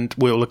forward and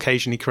we'll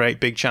occasionally create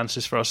big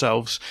chances for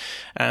ourselves,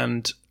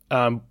 and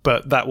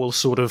but that will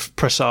sort of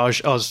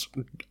presage us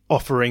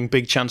offering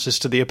big chances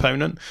to the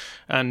opponent,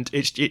 and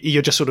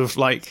you're just sort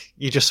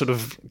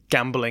of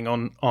gambling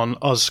on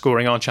us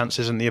scoring our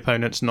chances and the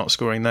opponent's not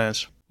scoring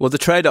theirs. Well, the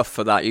trade-off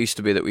for that used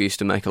to be that we used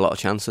to make a lot of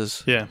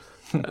chances. Yeah.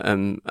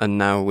 And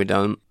now we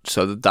don't,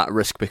 so that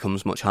risk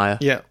becomes much higher.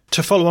 Yeah.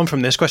 To follow on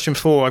from this, question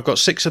 4, I've got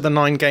 6 of the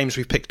 9 games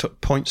we've picked up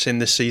points in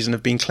this season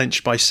have been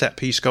clinched by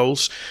set-piece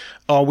goals.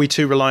 Are we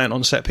too reliant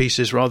on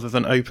set-pieces rather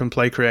than open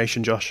play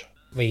creation, Josh?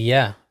 Well,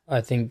 yeah,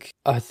 I think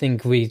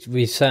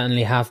we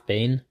certainly have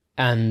been,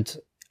 and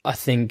I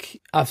think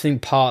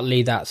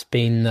partly that's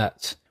been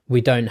that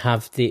we don't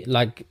have the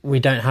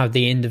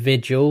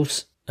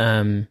individuals,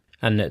 and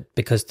that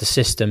because the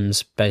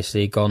system's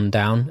basically gone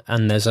down,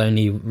 and there's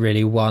only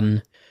really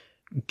one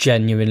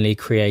genuinely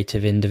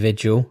creative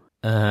individual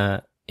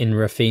in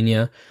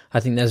Rafinha. I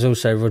think there's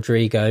also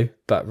Rodrigo,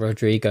 but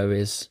Rodrigo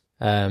is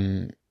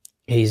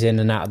he's in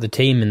and out of the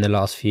team in the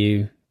last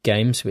few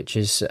games, which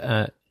is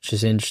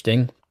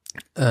interesting.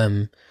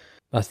 I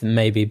think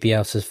maybe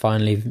Bielsa's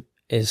finally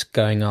is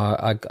going,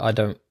 I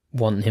don't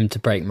want him to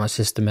break my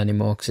system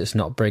anymore because it's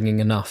not bringing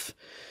enough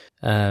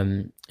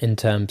in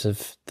terms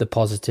of the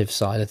positive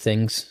side of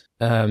things.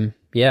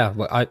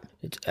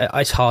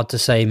 It's hard to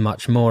say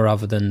much more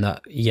other than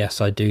that.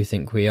 Yes, I do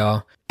think we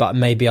are, but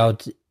maybe I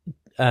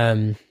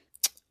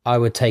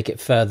would take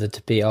it further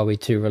to be, are we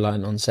too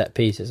reliant on set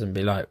pieces, and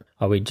be like,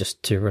 are we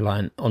just too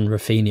reliant on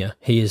Rafinha?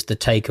 He is the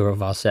taker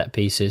of our set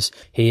pieces.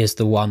 He is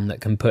the one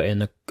that can put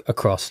in a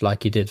cross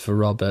like he did for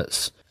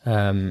Roberts.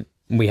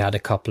 We had a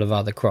couple of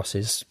other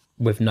crosses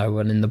with no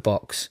one in the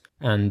box,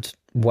 and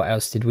what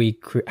else did we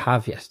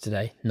have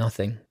yesterday?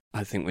 Nothing.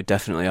 I think we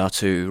definitely are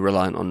too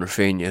reliant on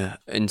Rafinha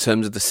in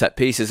terms of the set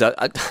pieces.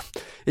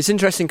 It's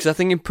interesting because I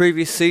think in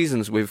previous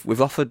seasons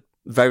we've offered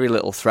very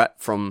little threat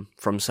from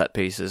set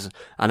pieces,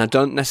 and I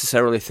don't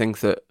necessarily think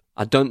that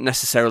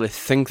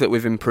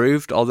we've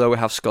improved, although we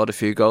have scored a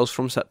few goals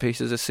from set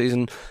pieces this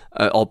season,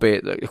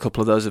 albeit that a couple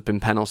of those have been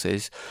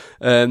penalties.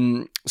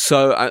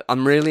 So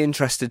I'm really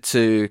interested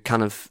to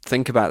kind of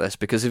think about this,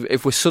 because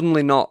if we're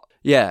suddenly not,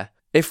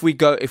 if we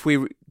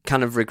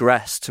kind of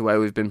regress to where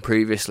we've been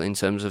previously in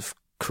terms of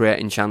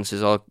creating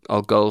chances or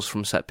goals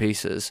from set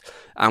pieces,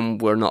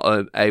 and we're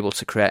not able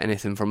to create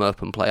anything from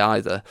open play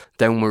either,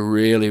 then we're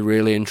really,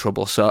 really in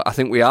trouble. So I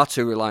think we are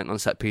too reliant on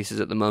set pieces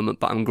at the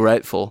moment, but I'm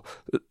grateful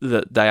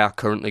that they are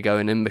currently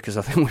going in, because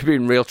I think we'd be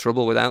in real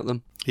trouble without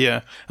them.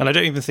 Yeah, and I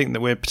don't even think that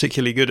we're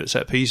particularly good at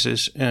set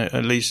pieces.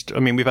 At least, I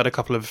mean, we've had a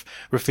couple of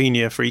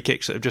Rafinha free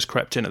kicks that have just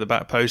crept in at the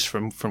back post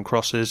from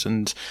crosses,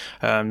 and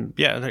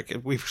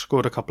we've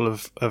scored a couple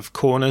of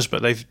corners,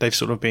 but they've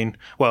sort of been,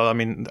 well, I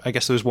mean, I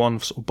guess there was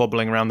one sort of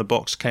bobbling around the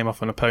box, came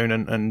off an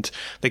opponent, and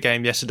the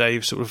game yesterday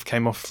sort of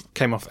came off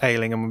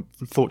Ayling, and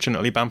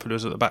fortunately Bamford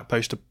was at the back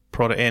post to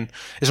prod it in.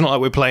 It's not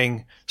like we're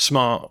playing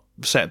smart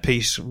set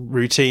piece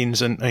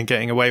routines and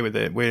getting away with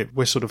it.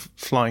 We're sort of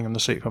flying on the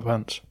seat of our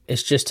pants.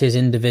 It's just his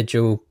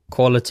individual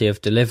quality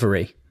of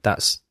delivery.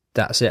 That's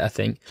it, I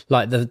think.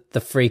 Like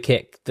the free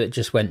kick that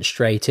just went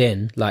straight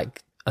in,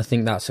 like I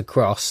think that's a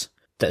cross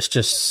that's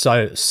just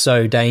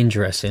so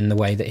dangerous in the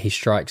way that he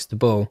strikes the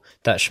ball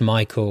that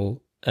Schmeichel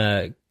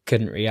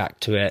couldn't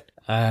react to it.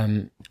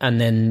 And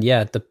then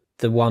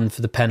the one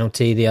for the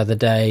penalty the other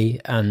day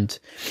and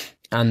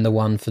the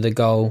one for the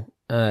goal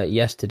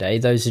yesterday,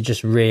 those are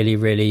just really,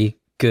 really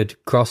good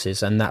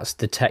crosses, and that's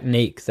the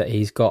technique that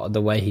he's got.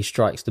 The way he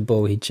strikes the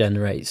ball, he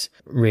generates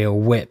real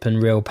whip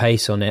and real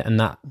pace on it, and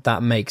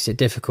that makes it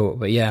difficult.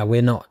 But yeah,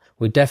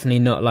 we're definitely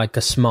not like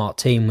a smart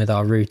team with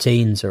our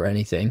routines or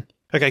anything.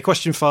 Okay,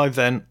 question 5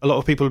 then. A lot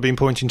of people have been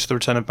pointing to the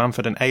return of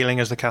Bamford and Ayling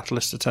as the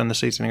catalyst to turn the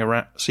season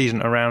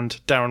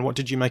around. Darren, what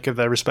did you make of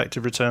their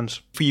respective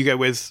returns? If you go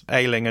with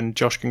Ayling and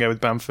Josh can go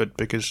with Bamford,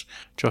 because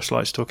Josh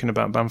likes talking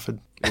about Bamford.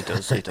 He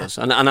does.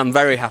 And I'm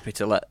very happy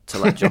to let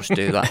Josh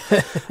do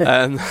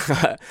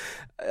that.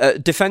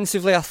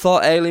 Defensively, I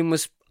thought Ayling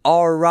was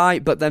all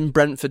right, but then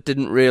Brentford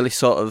didn't really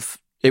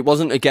it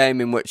wasn't a game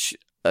in which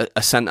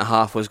a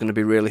centre-half was going to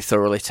be really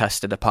thoroughly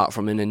tested, apart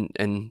from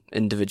in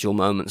individual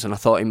moments, and I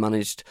thought he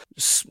managed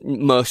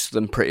most of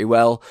them pretty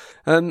well.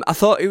 I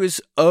thought he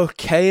was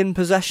okay in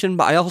possession,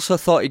 but I also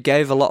thought he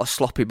gave a lot of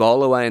sloppy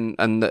ball away,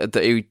 and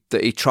that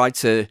he tried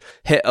to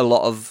hit a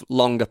lot of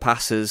longer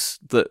passes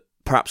that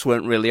perhaps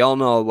weren't really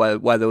on, or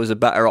where there was a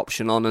better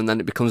option on, and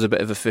then it becomes a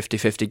bit of a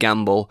 50-50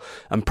 gamble.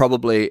 And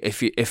probably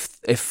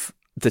if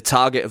the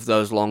target of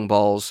those long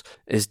balls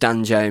is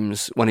Dan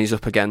James when he's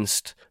up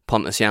against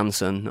Pontus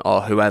Jansson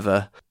or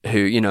whoever,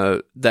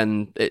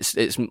 then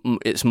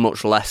it's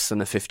much less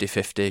than a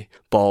 50-50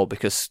 ball,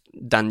 because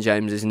Dan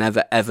James is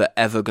never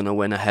ever going to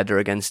win a header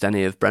against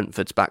any of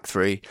Brentford's back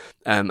three,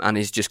 and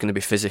he's just going to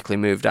be physically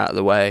moved out of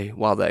the way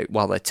while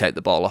they take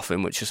the ball off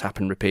him, which has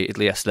happened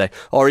repeatedly yesterday,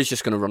 or he's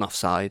just going to run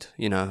offside,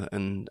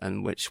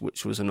 and which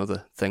was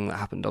another thing that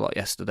happened a lot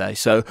yesterday.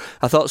 So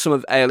I thought some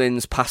of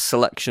Ayling's pass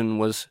selection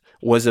was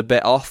a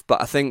bit off,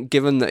 but I think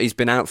given that he's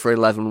been out for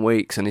 11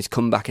 weeks and he's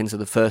come back into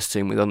the first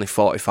team with only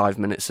 45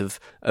 minutes of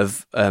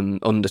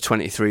under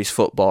 23s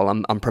football,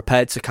 I'm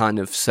prepared to kind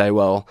of say,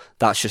 well,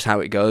 that's just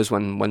how it goes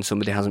when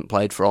somebody hasn't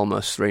played for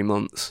almost 3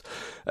 months.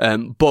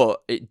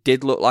 But it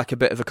did look like a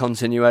bit of a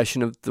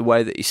continuation of the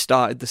way that he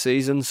started the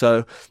season,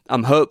 so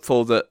I'm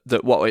hopeful that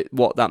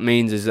what that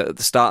means is that at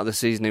the start of the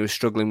season he was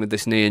struggling with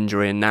this knee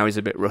injury, and now he's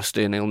a bit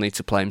rusty and he'll need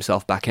to play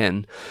himself back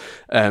in.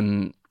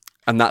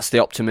 And that's the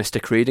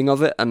optimistic reading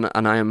of it, and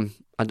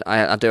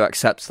I do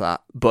accept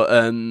that. But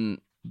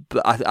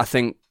I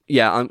think,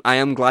 yeah, I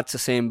am glad to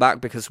see him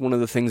back, because one of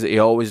the things that he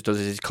always does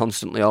is he's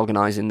constantly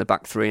organising the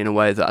back three in a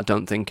way that I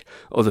don't think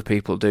other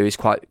people do. He's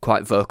quite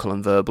vocal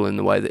and verbal in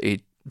the way that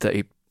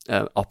he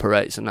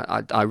operates, and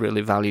I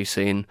really value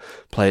seeing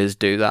players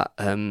do that.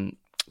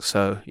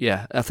 So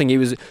yeah, I think he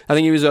was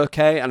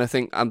okay, and I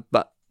think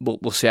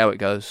but we'll see how it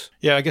goes.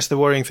 Yeah, I guess the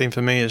worrying thing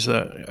for me is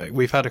that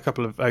we've had a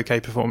couple of okay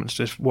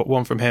performances,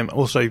 one from him,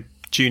 also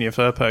Junior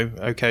Firpo,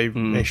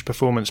 okay-ish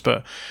performance,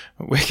 but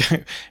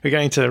we're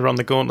going to run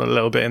the gauntlet a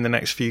little bit in the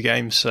next few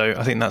games, so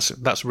I think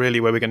that's really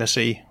where we're going to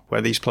see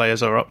where these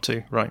players are up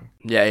to, right?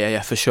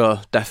 Yeah, for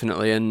sure,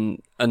 definitely,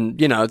 and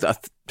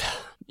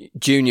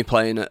Junior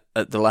playing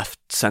at the left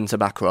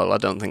centre-back role, I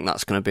don't think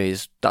that's going to be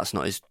that's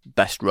not his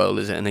best role,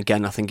 is it? And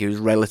again, I think he was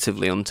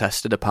relatively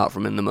untested apart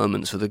from in the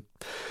moments for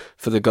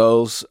the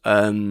goals.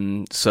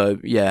 So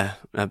yeah,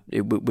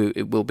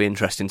 it will be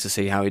interesting to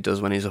see how he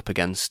does when he's up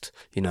against,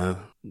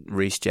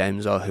 Reece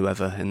James or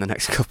whoever in the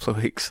next couple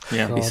of weeks.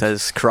 Yeah. He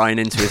says, crying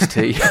into his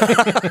tea.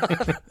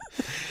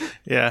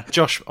 Yeah.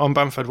 Josh, on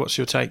Bamford, what's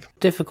your take?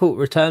 Difficult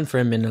return for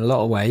him in a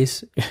lot of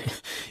ways.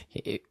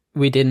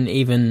 We didn't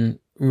even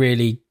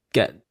really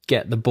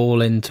get the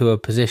ball into a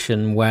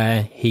position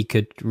where he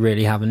could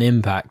really have an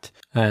impact.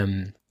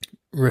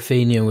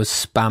 Rafinha was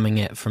spamming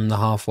it from the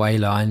halfway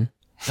line,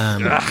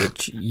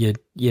 which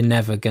you're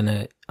never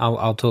gonna.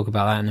 I'll talk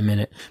about that in a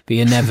minute, but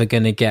you're never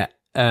gonna get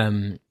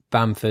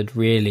Bamford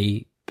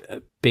really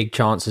big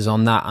chances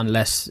on that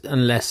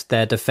unless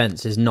their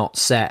defence is not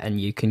set and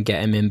you can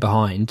get him in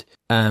behind,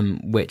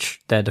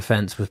 which their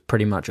defence was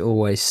pretty much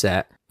always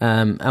set.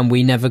 And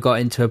we never got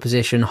into a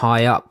position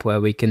high up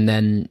where we can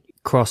then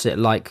cross it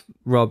like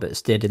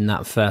Roberts did in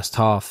that first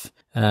half.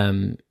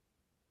 But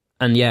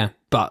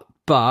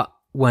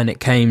when it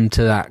came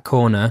to that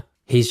corner,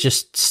 he's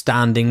just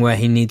standing where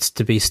he needs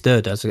to be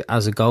stood as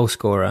a goal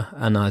scorer.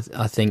 And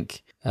I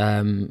think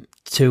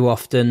too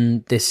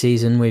often this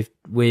season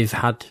we've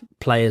had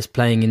players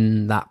playing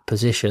in that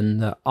position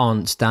that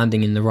aren't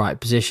standing in the right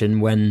position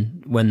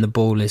when the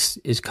ball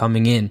is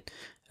coming in.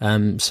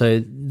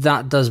 So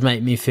that does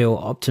make me feel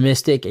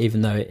optimistic,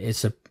 even though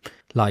it's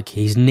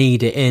he's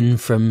kneed it in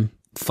from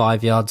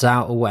 5 yards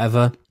out or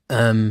whatever.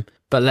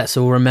 But let's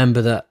all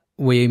remember that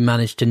we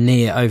managed to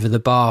knee it over the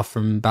bar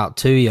from about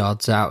 2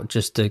 yards out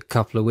just a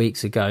couple of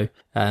weeks ago.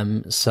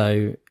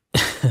 So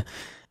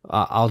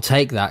I'll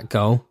take that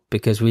goal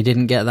because we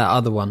didn't get that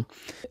other one.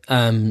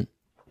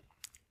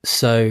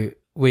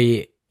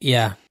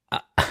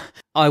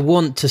 I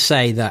want to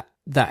say that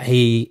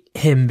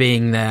him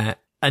being there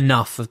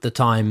enough of the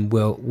time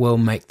will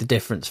make the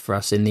difference for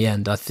us in the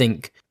end. I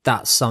think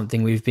that's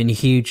something we've been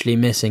hugely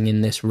missing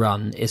in this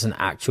run, is an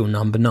actual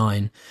number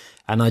 9.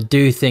 And I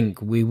do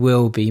think we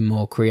will be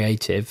more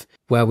creative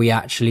where we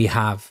actually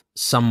have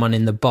someone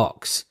in the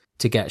box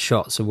to get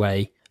shots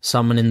away,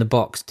 someone in the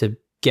box to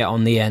get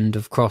on the end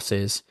of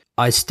crosses.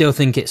 I still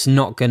think it's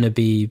not going to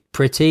be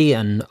pretty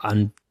and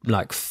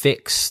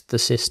fix the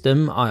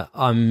system.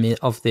 I'm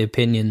of the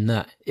opinion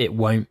that it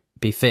won't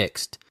be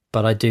fixed,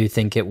 but I do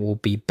think it will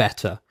be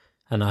better.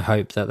 And I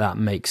hope that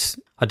makes,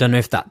 I don't know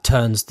if that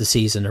turns the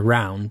season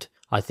around.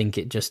 I think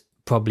it just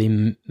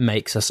probably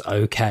makes us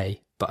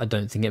okay, but I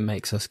don't think it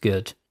makes us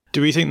good.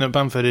 Do we think that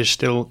Bamford is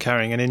still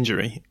carrying an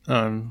injury?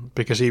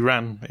 Because he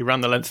ran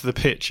the length of the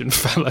pitch and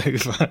fell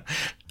over.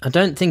 I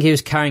don't think he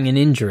was carrying an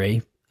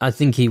injury. I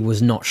think he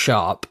was not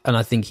sharp, and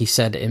I think he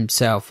said it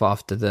himself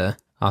after the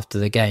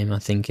game. I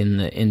think in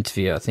the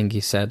interview, I think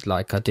he said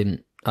I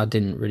didn't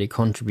really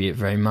contribute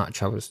very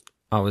much. I was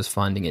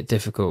finding it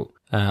difficult.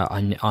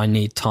 I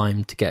need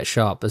time to get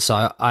sharp.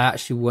 So I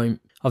actually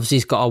won't. Obviously,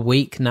 he's got a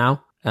week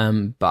now.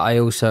 But I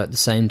also, at the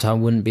same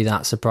time, wouldn't be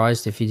that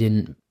surprised if he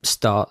didn't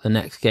start the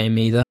next game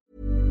either.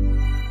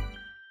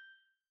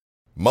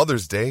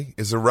 Mother's Day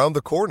is around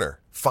the corner.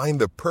 Find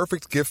the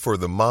perfect gift for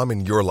the mom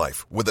in your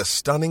life with a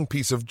stunning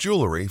piece of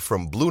jewelry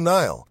from Blue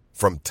Nile.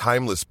 From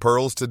timeless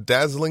pearls to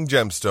dazzling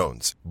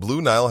gemstones,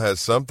 Blue Nile has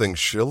something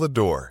she'll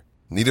adore.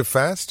 Need it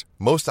fast?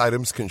 Most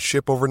items can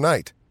ship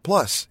overnight.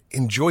 Plus,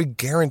 enjoy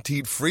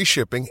guaranteed free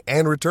shipping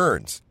and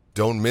returns.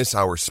 Don't miss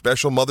our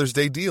special Mother's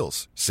Day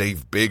deals.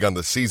 Save big on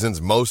the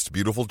season's most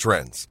beautiful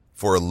trends.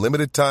 For a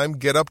limited time,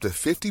 get up to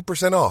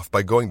 50% off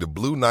by going to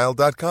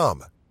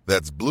BlueNile.com.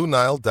 That's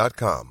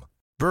BlueNile.com.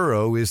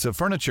 Burrow is a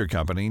furniture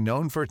company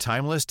known for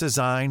timeless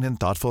design and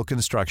thoughtful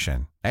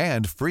construction,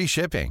 and free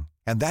shipping,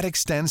 and that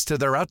extends to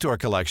their outdoor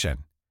collection.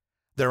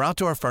 Their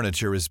outdoor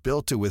furniture is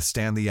built to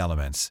withstand the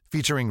elements,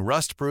 featuring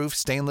rust-proof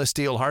stainless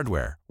steel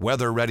hardware,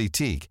 weather-ready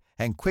teak,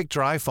 and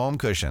quick-dry foam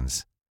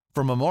cushions.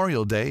 For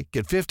Memorial Day,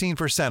 get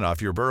 15%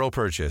 off your Burrow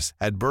purchase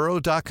at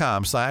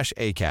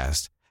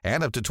burrow.com/ACAST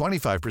and up to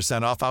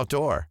 25% off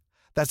outdoor.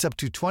 That's up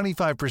to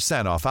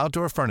 25% off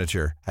outdoor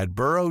furniture at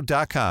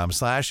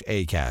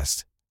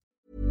burrow.com/ACAST.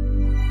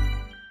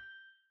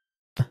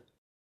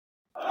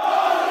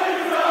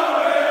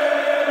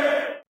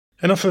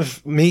 Enough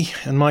of me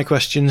and my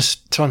questions.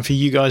 Time for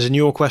you guys and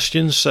your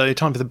questions. So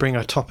time for the Bring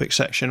a Topic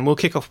section. We'll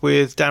kick off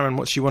with Darren.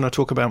 What do you want to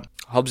talk about?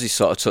 Hobbsy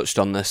sort of touched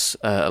on this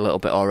a little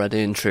bit already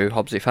in true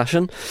Hobbsy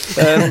fashion.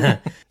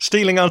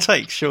 Stealing our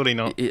takes? Surely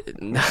not.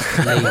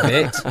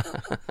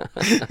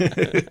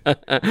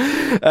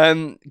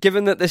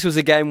 Given that this was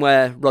a game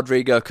where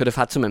Rodrigo could have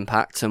had some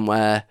impact and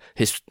where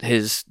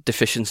his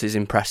deficiencies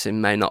in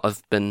pressing may not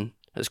have been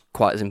as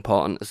quite as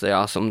important as they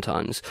are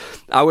sometimes,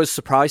 I was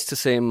surprised to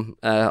see him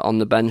on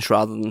the bench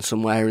rather than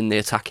somewhere in the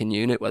attacking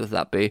unit, whether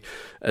that be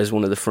as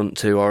one of the front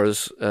two or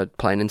as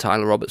playing in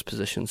Tyler Roberts'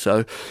 position.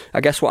 So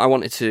I guess what I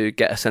wanted to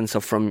get a sense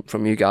of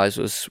from you guys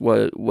was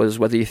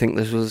whether you think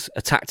this was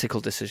a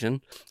tactical decision,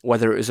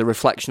 whether it was a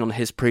reflection on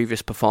his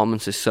previous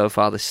performances so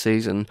far this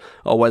season,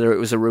 or whether it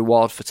was a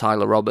reward for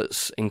Tyler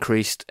Roberts'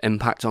 increased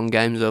impact on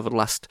games over the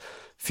last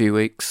few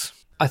weeks.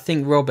 I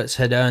think Roberts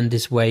had earned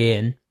his way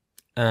in.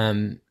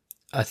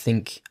 I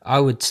think I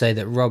would say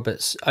that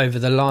Roberts, over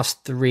the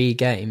last 3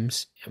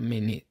 games,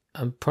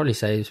 I'd probably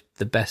say he's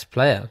the best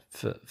player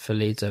for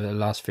Leeds over the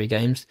last 3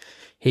 games.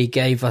 He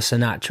gave us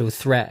an actual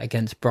threat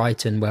against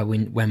Brighton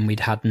when we'd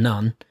had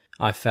none.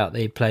 I felt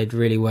that he played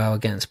really well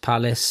against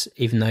Palace,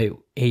 even though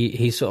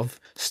he sort of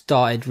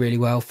started really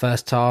well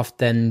first half,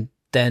 then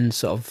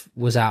sort of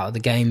was out of the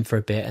game for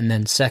a bit, and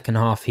then second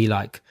half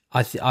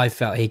I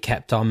felt he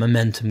kept our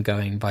momentum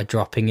going by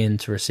dropping in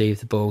to receive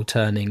the ball,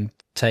 taking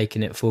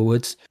it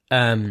forwards.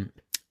 And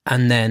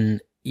then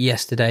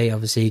yesterday,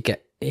 obviously,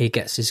 he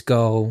gets his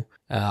goal.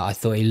 I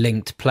thought he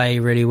linked play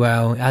really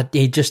well.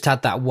 He just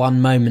had that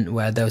one moment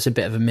where there was a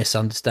bit of a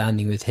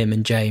misunderstanding with him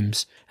and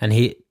James,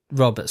 and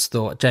Roberts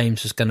thought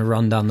James was going to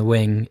run down the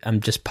wing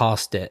and just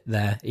passed it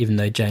there, even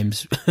though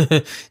James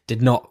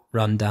did not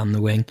run down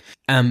the wing.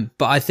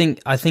 But I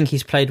think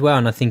he's played well,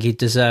 and I think he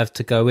deserved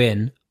to go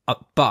in.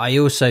 But I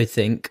also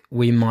think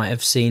we might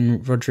have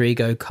seen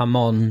Rodrigo come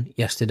on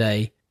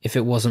yesterday if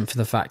it wasn't for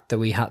the fact that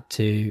we had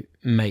to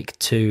make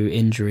 2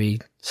 injury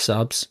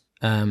subs.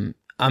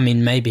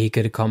 Maybe he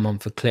could have come on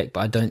for Klich,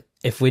 but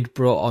if we'd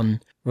brought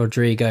on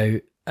Rodrigo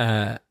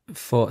instead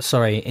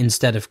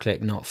of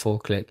Klich, not for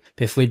Klich,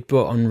 but if we'd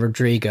brought on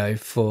Rodrigo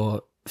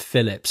for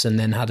Phillips and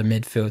then had a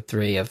midfield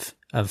 3 of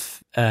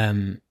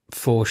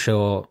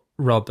Forshaw,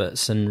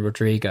 Roberts and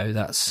Rodrigo,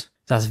 that's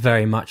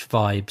very much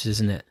vibes,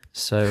 isn't it?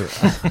 So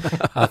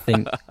I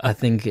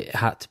think it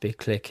had to be a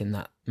click in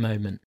that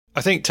moment.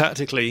 I think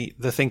tactically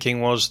the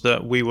thinking was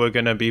that we were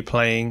going to be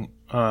playing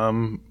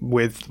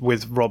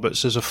with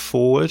Roberts as a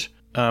forward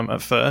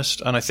at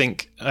first,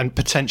 and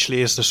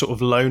potentially as the sort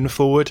of lone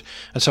forward,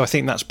 and so I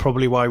think that's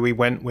probably why we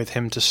went with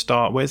him to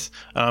start with.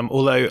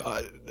 Although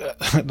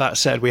that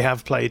said, we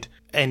have played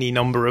any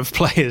number of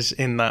players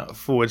in that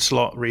forward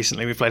slot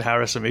recently. We've played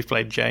Harrison, we've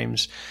played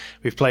James,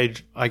 we've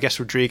played, I guess,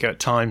 Rodrigo at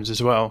times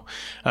as well.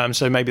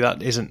 So maybe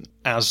that isn't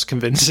as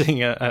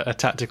convincing a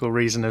tactical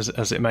reason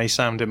as it may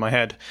sound in my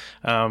head.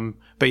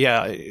 But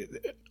yeah,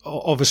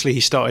 obviously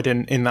he started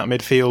in that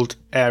midfield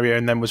area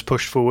and then was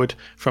pushed forward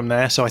from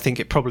there. So I think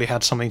it probably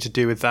had something to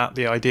do with that,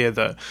 the idea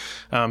that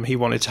he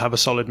wanted to have a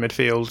solid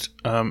midfield,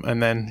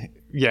 and then,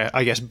 yeah,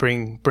 I guess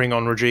bring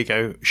on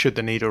Rodrigo should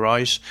the need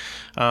arise.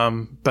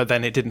 But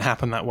then it didn't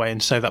happen that way,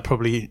 and so that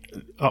probably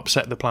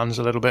upset the plans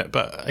a little bit.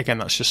 But again,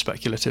 that's just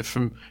speculative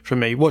from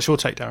me. What's your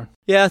take, Darren?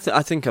 Yeah,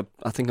 I think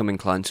I'm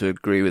inclined to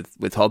agree with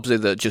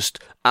Hobbsy that just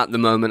at the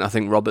moment I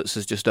think Roberts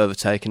has just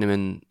overtaken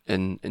him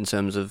in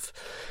terms of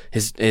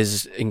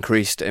his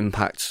increased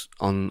impact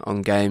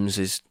on games,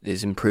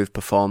 his improved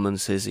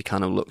performances. He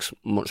kind of looks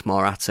much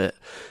more at it,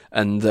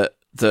 and that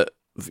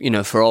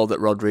for all that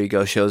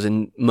Rodrigo shows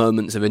in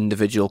moments of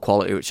individual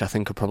quality, which I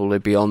think are probably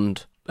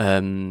beyond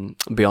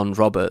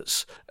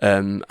Roberts,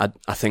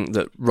 I think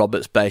that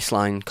Roberts'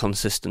 baseline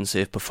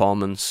consistency of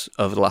performance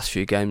over the last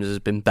few games has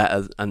been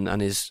better,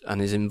 and his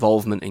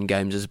involvement in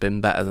games has been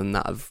better than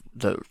that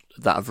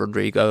of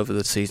Rodrigo over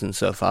the season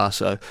so far.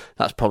 So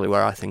that's probably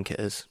where I think it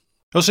is.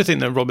 I also think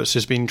that Roberts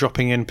has been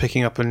dropping in,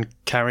 picking up and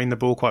carrying the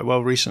ball quite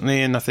well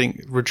recently, and I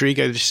think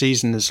Rodrigo this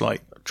season has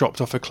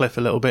dropped off a cliff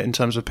a little bit in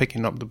terms of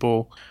picking up the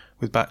ball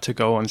with back to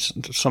goal, and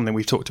something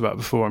we've talked about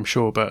before, I'm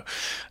sure. But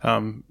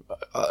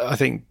I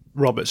think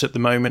Roberts at the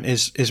moment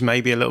is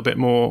maybe a little bit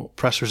more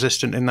press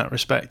resistant in that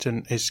respect,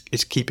 and is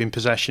keeping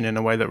possession in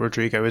a way that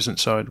Rodrigo isn't.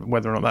 So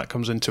whether or not that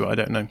comes into it, I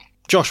don't know.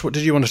 Josh, what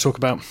did you want to talk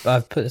about?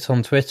 I've put this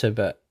on Twitter,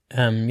 but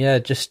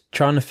just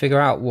trying to figure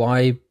out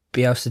why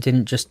Bielsa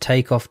didn't just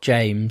take off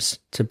James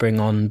to bring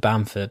on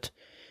Bamford,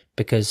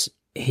 because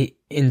he,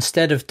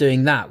 instead of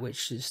doing that,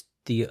 which is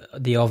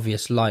the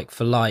obvious like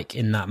for like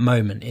in that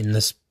moment, in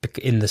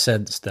the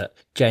sense that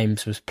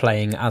James was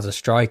playing as a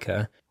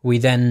striker, we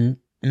then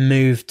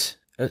moved.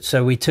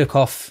 So we took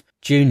off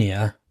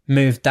Junior,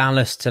 moved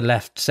Dallas to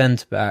left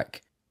centre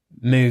back,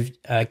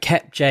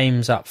 kept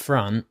James up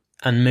front,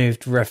 and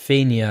moved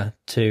Rafinha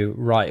to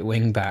right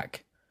wing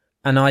back.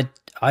 And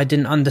I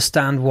didn't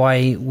understand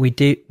why we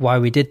did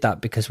that,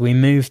 because we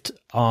moved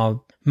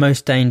our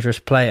most dangerous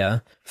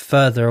player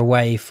further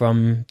away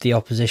from the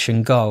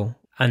opposition goal.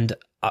 And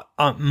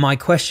my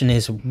question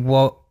is,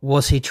 what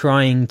was he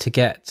trying to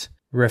get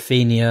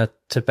Rafinha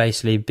to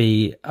basically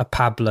be a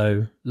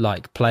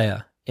Pablo-like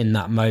player in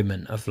that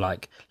moment of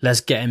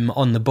let's get him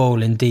on the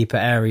ball in deeper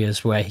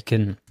areas where he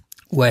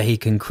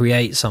can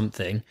create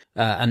something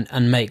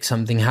and make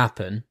something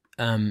happen?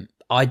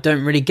 I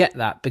don't really get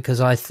that,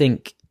 because I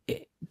think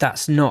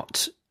that's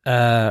not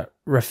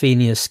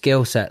Rafinha's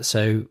skill set.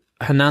 So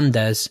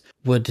Hernandez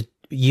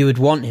you would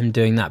want him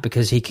doing that,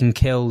 because he can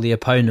kill the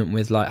opponent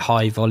with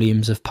high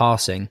volumes of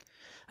passing.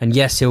 And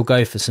yes, he'll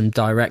go for some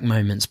direct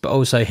moments, but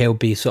also he'll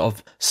be sort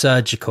of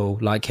surgical.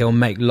 He'll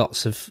make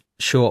lots of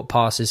short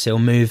passes, he'll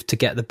move to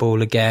get the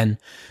ball again,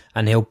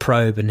 and he'll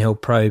probe, and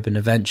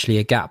eventually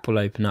a gap will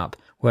open up.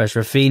 Whereas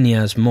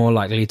Rafinha is more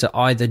likely to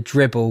either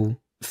dribble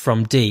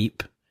from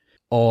deep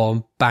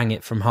or bang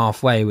it from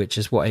halfway, which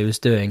is what he was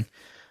doing.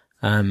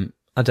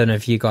 I don't know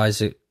if you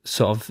guys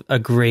sort of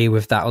agree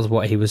with that was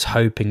what he was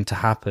hoping to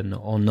happen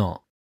or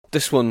not.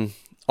 This one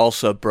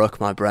also broke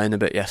my brain a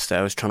bit yesterday.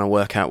 I was trying to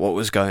work out what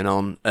was going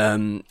on,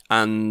 and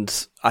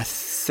I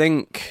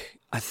think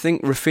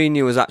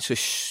Rafinha was actually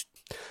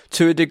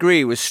to a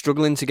degree was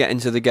struggling to get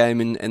into the game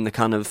in the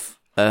kind of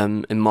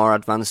in more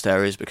advanced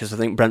areas, because I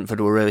think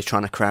Brentford were really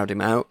trying to crowd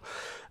him out,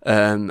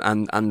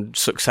 and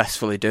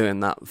successfully doing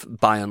that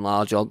by and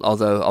large.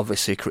 Although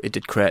obviously he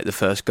did create the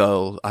first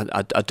goal,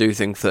 I do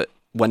think that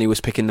when he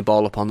was picking the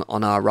ball up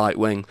on our right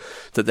wing,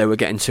 that they were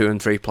getting 2 and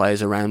 3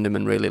 players around him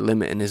and really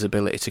limiting his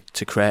ability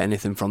to create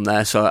anything from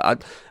there. So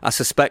I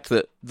suspect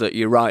that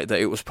you're right, that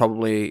it was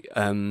probably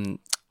a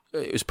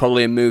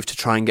move to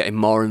try and get him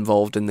more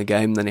involved in the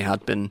game than he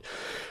had been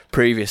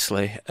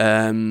previously.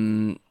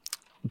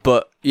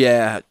 But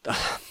yeah,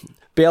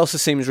 Bielsa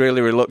seems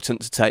really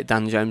reluctant to take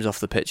Dan James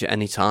off the pitch at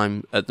any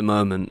time at the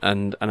moment,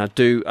 and I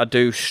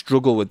do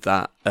struggle with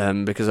that,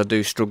 because I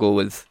do struggle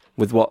with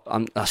what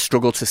I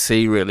struggle to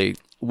see really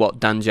what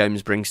Dan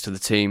James brings to the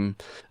team,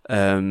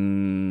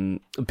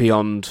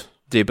 beyond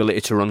the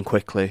ability to run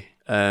quickly,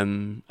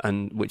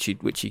 and which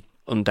he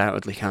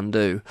undoubtedly can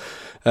do.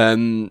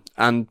 And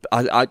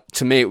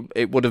to me,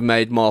 it would have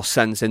made more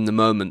sense in the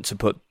moment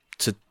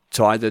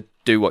to either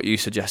do what you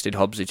suggested,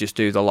 Hobbsy, just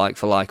do the like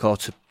for like, or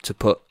to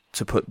put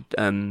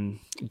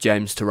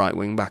James to right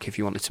wing back if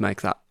you wanted to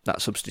make that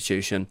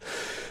substitution.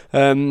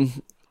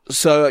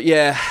 So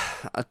yeah,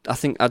 I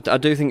think I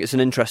do think it's an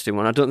interesting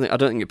one. I don't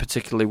think it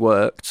particularly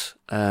worked,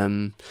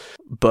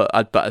 but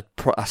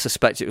I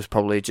suspect it was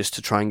probably just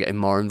to try and get him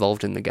more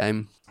involved in the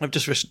game. I've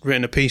just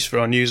written a piece for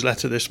our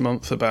newsletter this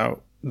month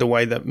about the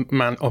way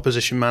that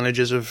opposition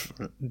managers have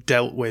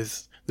dealt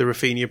with the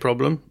Raphinha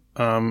problem.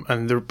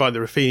 And by the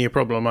Raphinha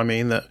problem, I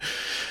mean that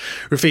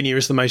Raphinha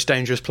is the most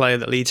dangerous player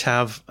that Leeds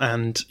have,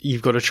 and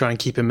you've got to try and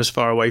keep him as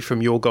far away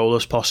from your goal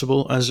as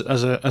possible as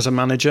a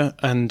manager.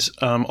 And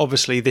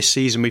obviously, this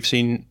season we've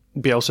seen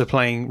Bielsa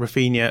playing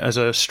Raphinha as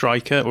a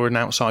striker or an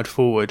outside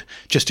forward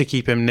just to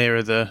keep him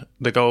nearer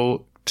the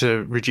goal,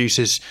 to reduce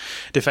his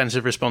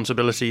defensive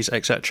responsibilities,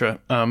 etc.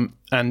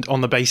 And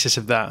on the basis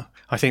of that,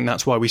 I think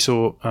that's why we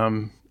saw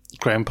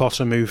Graham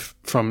Potter move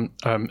from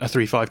a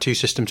 3-5-2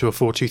 system to a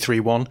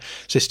 4-2-3-1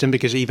 system,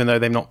 because even though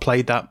they've not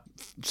played that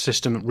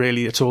system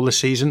really at all this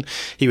season,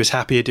 he was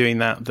happier doing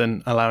that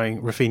than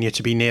allowing Raphinha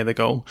to be near the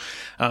goal.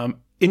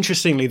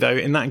 Interestingly, though,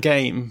 in that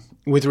game,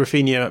 with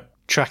Raphinha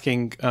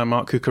tracking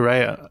Marc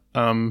Cucurella,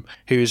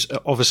 who's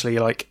obviously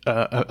like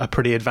a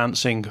pretty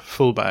advancing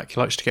fullback, he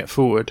likes to get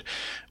forward,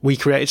 we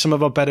created some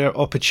of our better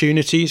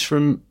opportunities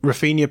from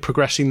Raphinha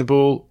progressing the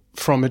ball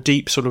from a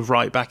deep sort of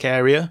right back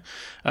area.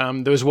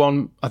 There was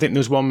one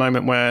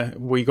moment where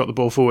we got the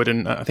ball forward,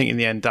 and I think in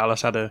the end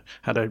Dallas had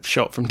a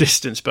shot from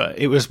distance, but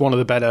it was one of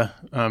the better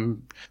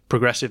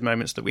progressive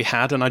moments that we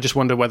had. And I just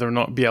wonder whether or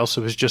not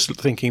Bielsa was just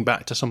thinking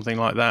back to something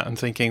like that and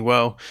thinking,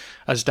 well,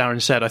 as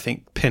Darren said, I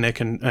think Pinnock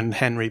and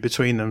Henry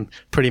between them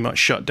pretty much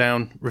shut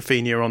down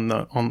Raphinha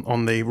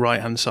on the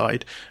right hand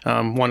side.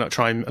 Why not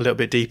try him a little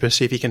bit deeper,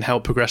 see if he can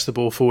help progress the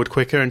ball forward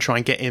quicker and try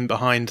and get in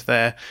behind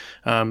their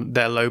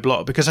low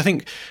block? Because I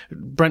think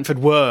Brentford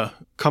were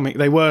coming.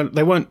 They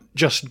weren't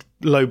just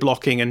low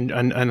blocking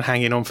and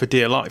hanging on for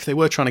dear life. They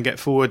were trying to get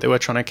forward. They were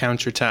trying to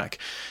counter attack,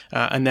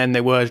 and then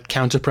they were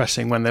counter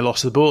pressing when they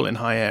lost the ball in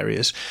high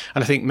areas.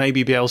 And I think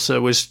maybe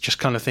Bielsa was just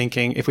kind of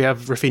thinking, if we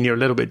have Raphinha a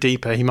little bit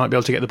deeper, he might be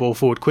able to get the ball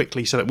forward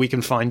quickly so that we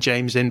can find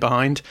James in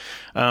behind.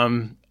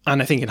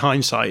 And I think in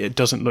hindsight, it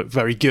doesn't look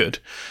very good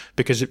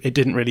because it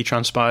didn't really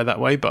transpire that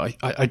way. But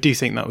I do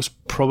think that was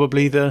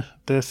probably the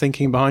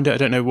thinking behind it. I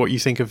don't know what you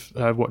think of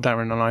what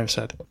Darren and I have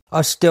said.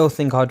 I still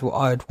think I'd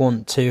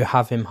want to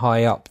have him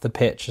high up the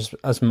pitch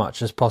as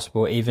much as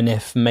possible, even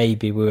if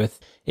maybe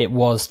it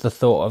was the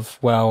thought of,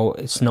 well,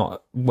 it's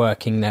not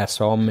working there,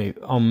 so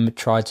I'll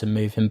try to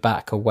move him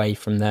back away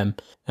from them.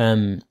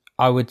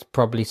 I would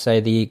probably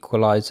say the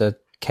equaliser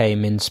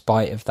came in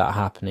spite of that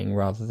happening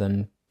rather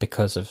than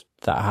because of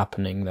that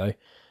happening, though.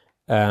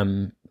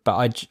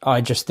 But I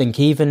just think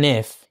even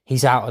if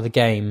he's out of the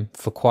game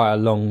for quite a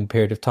long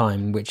period of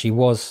time, which he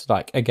was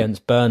like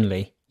against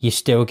Burnley, you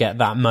still get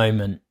that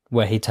moment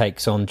where he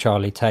takes on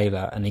Charlie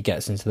Taylor and he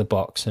gets into the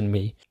box and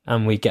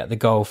we get the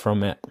goal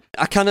from it.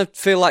 I kind of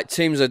feel like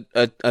teams are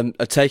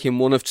taking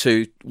one of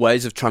two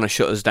ways of trying to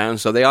shut us down.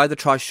 So they either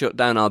try to shut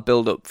down our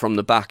build-up from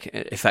the back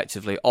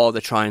effectively, or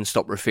they try and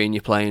stop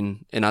Raphinha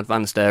playing in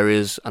advanced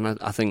areas. And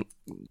I think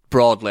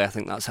broadly, I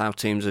think that's how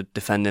teams are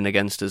defending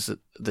against us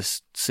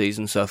this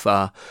season so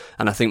far.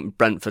 And I think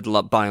Brentford,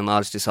 by and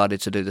large,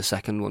 decided to do the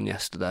second one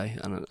yesterday.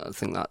 And I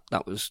think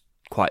that was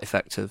quite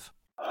effective.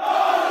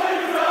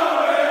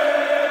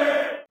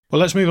 Well,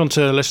 let's move on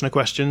to listener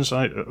questions.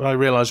 I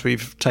realise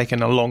we've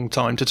taken a long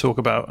time to talk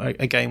about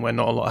a game where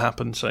not a lot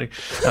happened, so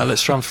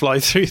let's try and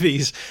fly through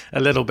these a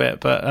little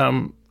bit. But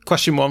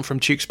question one from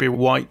Tewkesbury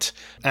White,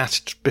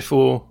 asked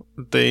before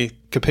the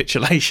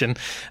capitulation.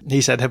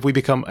 He said, have we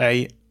become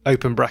a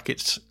open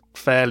brackets,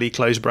 fairly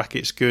close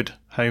brackets, good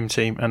home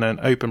team, and an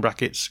open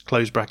brackets,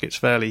 close brackets,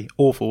 fairly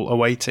awful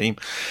away team?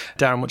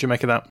 Darren, what do you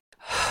make of that?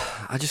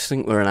 I just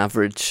think we're an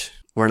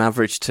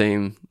average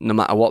team, no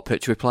matter what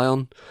pitch we play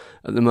on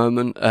at the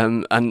moment,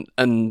 and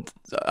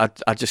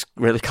I just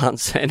really can't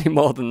say any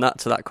more than that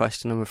to that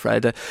question. I'm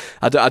afraid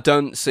I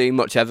don't see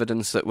much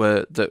evidence that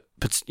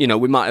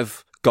we might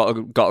have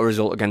got a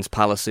result against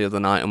Palace the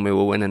other night and we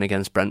were winning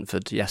against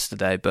Brentford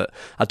yesterday, but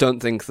I don't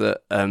think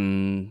that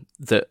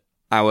that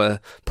our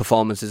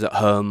performances at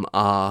home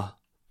are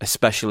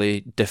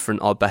especially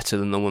different or better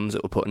than the ones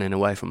that we're putting in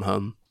away from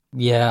home.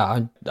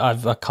 Yeah,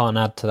 I can't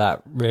add to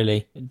that,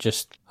 really.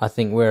 Just, I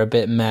think we're a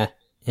bit meh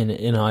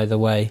in either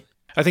way.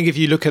 I think if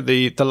you look at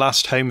the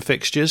last home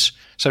fixtures,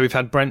 so we've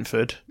had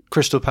Brentford,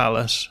 Crystal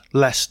Palace,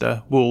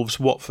 Leicester, Wolves,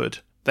 Watford.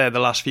 They're the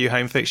last few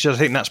home fixtures. I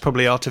think that's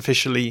probably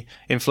artificially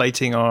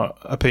inflating our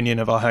opinion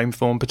of our home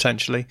form,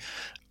 potentially.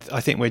 I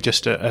think we're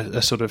just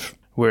a sort of,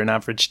 we're an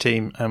average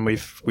team, and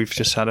we've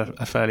just had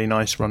a fairly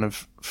nice run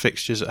of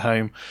fixtures at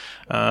home,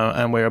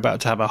 and we're about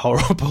to have a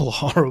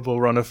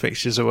horrible run of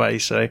fixtures away,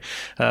 so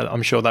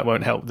I'm sure that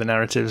won't help the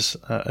narratives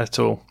at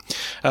all.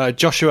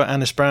 Joshua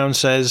Annis Brown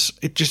says,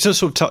 it just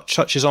sort of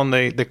touches on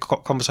the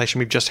conversation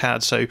we've just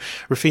had. So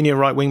Rafinha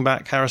right wing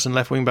back, Harrison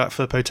left wing back,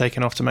 Firpo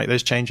taken off to make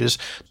those changes.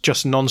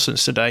 Just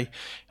nonsense today.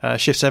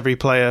 Shifts every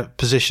player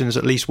positions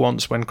at least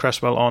once when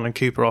Cresswell on and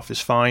Cooper off is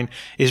fine.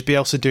 Is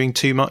Bielsa doing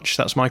too much?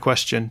 That's my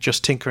question.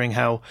 Just tinkering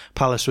how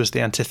Palace was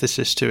the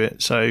antithesis to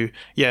it. So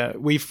yeah,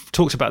 we've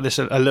talked about this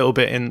a little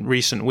bit in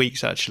recent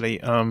weeks actually.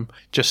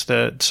 Just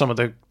some of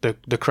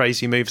the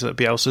crazy moves that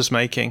Bielsa's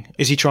making.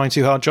 Is he trying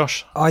too hard,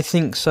 Josh? I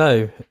think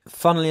so.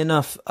 Funnily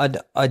enough,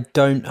 I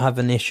don't have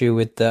an issue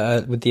with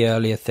the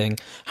earlier thing.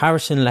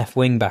 Harrison left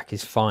wing back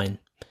is fine.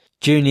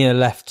 Junior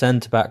left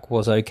centre-back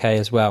was okay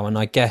as well, and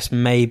I guess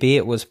maybe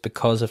it was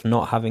because of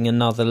not having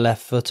another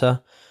left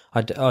footer.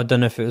 I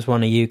don't know if it was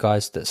one of you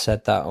guys that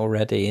said that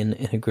already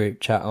in a group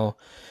chat or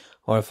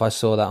if I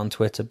saw that on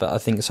Twitter, but I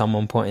think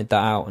someone pointed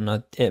that out,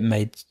 and it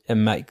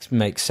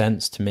makes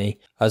sense to me.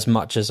 As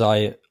much as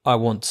I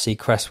want to see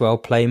Cresswell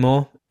play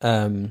more,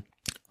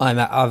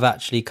 I've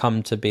actually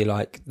come to be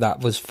like,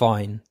 that was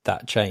fine,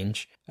 that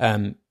change.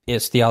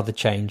 It's the other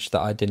change that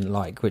I didn't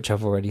like, which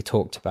I've already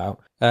talked about.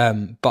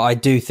 But I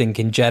do think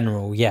in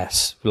general,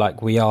 yes,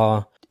 like we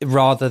are,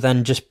 rather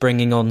than just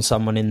bringing on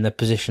someone in the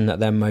position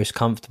that they're most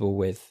comfortable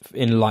with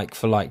in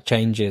like-for-like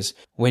changes,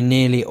 we're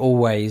nearly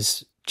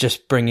always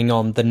just bringing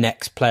on the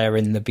next player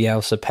in the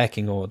Bielsa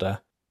pecking order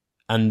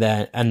and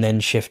then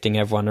shifting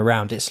everyone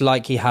around. It's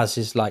like he has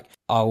his, like,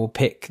 I will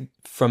pick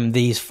from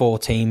these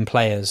 14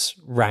 players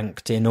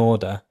ranked in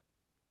order,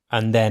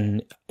 and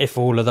then if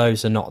all of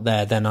those are not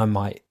there, then I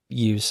might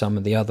use some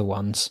of the other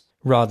ones,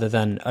 rather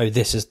than,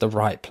 this is the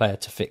right player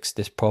to fix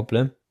this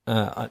problem,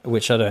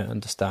 which I don't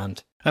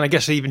understand. And I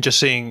guess even just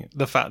seeing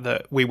the fact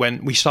that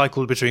we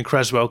cycled between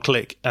Cresswell,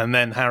 Click, and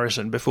then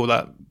Harrison before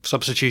that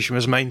substitution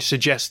was made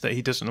suggests that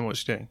he doesn't know what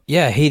he's doing.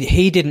 Yeah,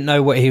 he didn't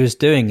know what he was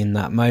doing in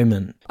that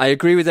moment. I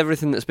agree with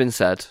everything that's been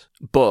said,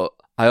 but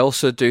I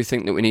also do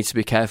think that we need to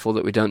be careful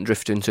that we don't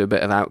drift into a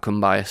bit of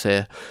outcome bias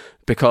here.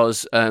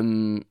 Because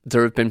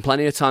there have been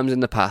plenty of times in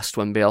the past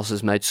when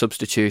Bielsa's made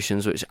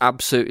substitutions which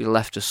absolutely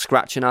left us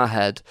scratching our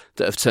head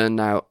that have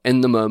turned out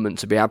in the moment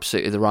to be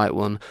absolutely the right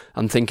one.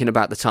 I'm thinking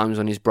about the times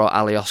when he's brought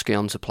Alioski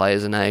on to play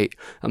as an 8.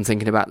 I'm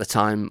thinking about the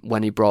time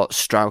when he brought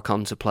Strauch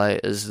on to play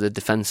as the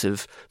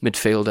defensive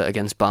midfielder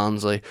against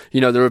Barnsley.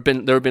 You know, there have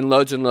been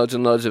loads and loads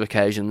and loads of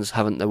occasions,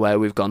 haven't there, where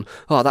we've gone,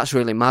 oh, that's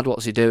really mad,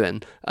 what's he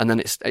doing? And then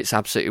it's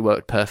absolutely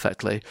worked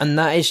perfectly. And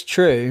that is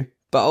true,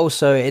 but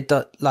also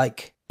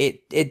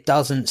it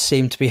doesn't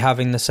seem to be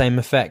having the same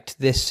effect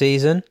this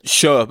season.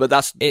 Sure, but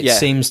it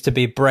seems to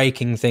be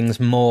breaking things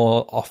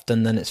more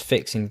often than it's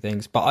fixing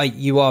things. But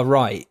you are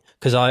right,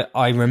 because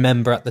I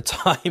remember at the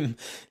time,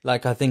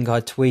 like I think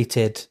I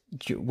tweeted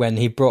when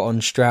he brought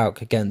on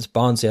Strauch against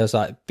Barnsley, I was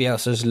like,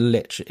 Bielsa's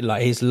literally,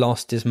 like, he's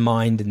lost his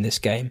mind in this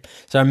game.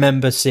 So I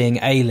remember seeing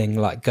Ayling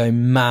like go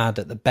mad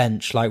at the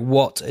bench, like,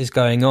 what is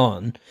going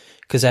on?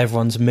 Because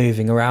everyone's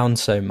moving around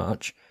so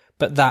much.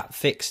 But that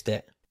fixed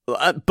it.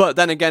 But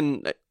then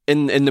again,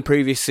 in the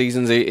previous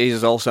seasons,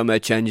 he's also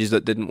made changes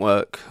that didn't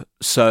work.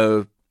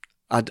 So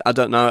I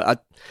don't know.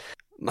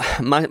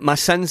 My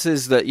sense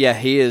is that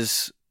he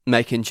is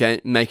making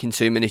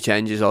too many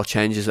changes, or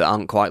changes that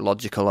aren't quite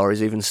logical, or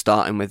he's even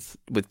starting with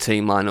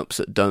team lineups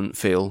that don't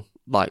feel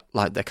like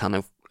they're kind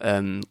of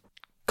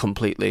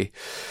completely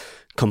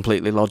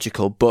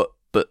logical. But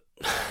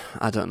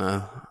I don't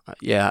know.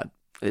 Yeah,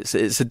 it's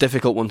a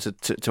difficult one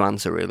to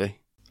answer, really.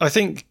 I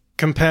think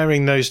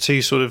comparing those two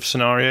sort of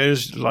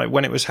scenarios, like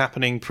when it was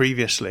happening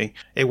previously,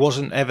 it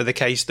wasn't ever the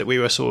case that we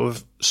were sort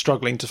of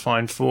struggling to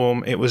find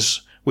form. It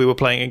was, we were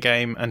playing a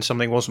game and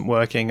something wasn't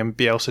working, and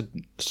Bielsa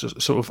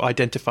sort of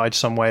identified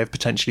some way of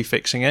potentially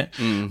fixing it.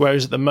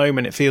 Whereas at the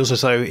moment, it feels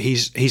as though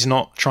he's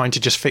not trying to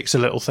just fix a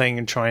little thing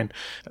and try and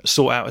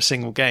sort out a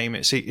single game.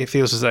 It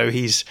feels as though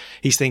he's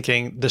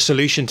thinking the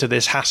solution to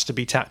this has to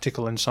be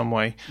tactical in some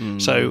way.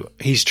 So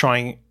he's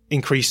trying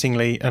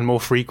increasingly and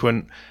more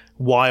frequent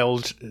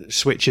wild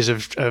switches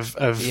of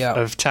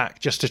tack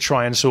just to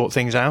try and sort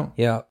things out.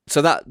 Yeah.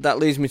 So that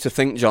leads me to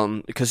think,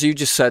 John, because you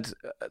just said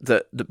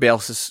that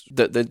Bielsa's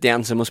that the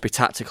answer must be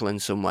tactical in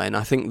some way, and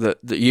I think that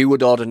you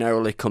would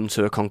ordinarily come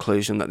to a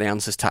conclusion that the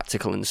answer's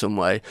tactical in some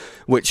way,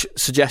 which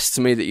suggests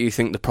to me that you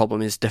think the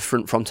problem is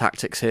different from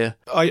tactics here.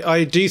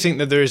 I do think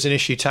that there is an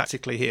issue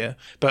tactically here,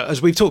 but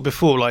as we've talked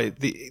before, like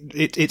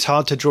it's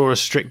hard to draw a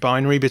strict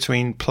binary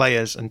between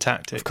players and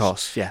tactics. Of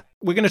course, yeah.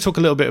 We're going to talk a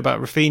little bit about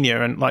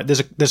Rafinha, and like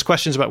there's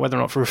questions about whether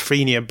or not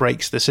Rafinha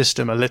breaks the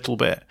system a little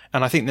bit,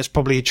 and I think there's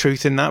probably a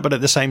truth in that. But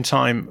at the same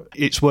time,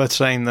 it's worth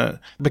saying that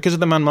because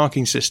of the man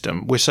marking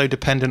system, we're so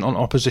dependent on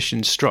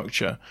opposition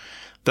structure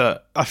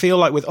that I feel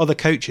like with other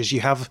coaches,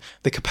 you have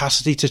the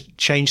capacity to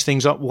change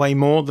things up way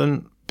more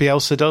than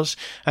Bielsa does,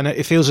 and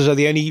it feels as though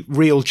the only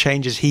real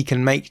changes he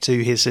can make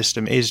to his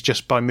system is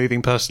just by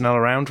moving personnel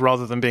around,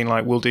 rather than being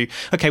like,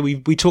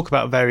 we talk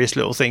about various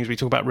little things. We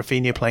talk about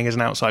Rafinha playing as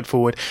an outside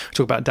forward, we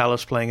talk about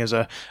Dallas playing as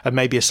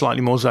maybe a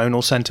slightly more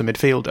zonal centre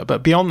midfielder,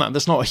 but beyond that,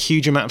 there's not a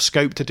huge amount of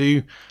scope to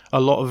do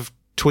a lot of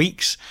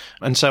tweaks,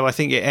 and so I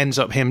think it ends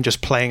up him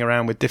just playing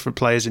around with different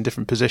players in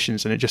different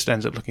positions, and it just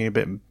ends up looking a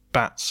bit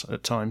bats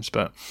at times.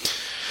 But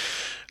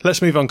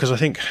let's move on, because I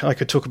think I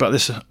could talk about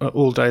this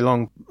all day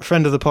long.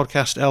 Friend of the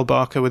podcast, El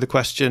Barker, with a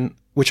question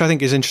which I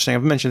think is interesting.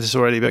 I've mentioned this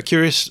already, but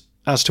curious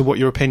as to what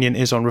your opinion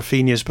is on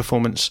Rafinha's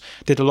performance.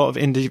 Did a lot of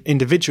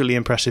individually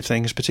impressive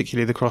things,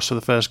 particularly the cross for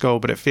the first goal,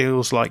 but it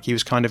feels like he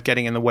was kind of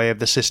getting in the way of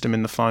the system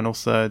in the final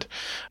third.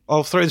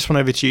 I'll throw this one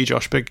over to you,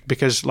 Josh,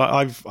 because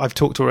like I've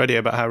talked already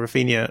about how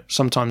Rafinha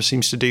sometimes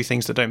seems to do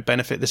things that don't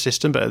benefit the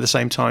system, but at the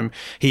same time,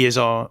 he is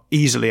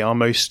easily our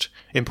most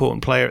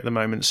important player at the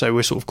moment. So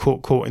we're sort of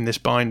caught in this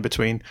bind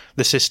between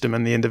the system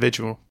and the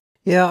individual.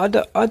 Yeah,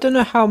 I don't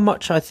know how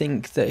much I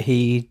think that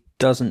he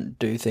doesn't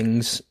do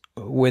things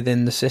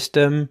within the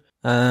system.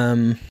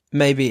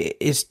 Maybe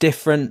it's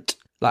different.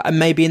 Like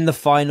maybe in the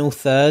final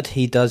third,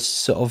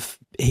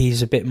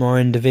 he's a bit more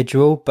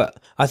individual.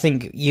 But I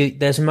think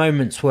there's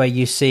moments where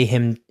you see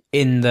him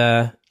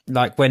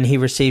like when he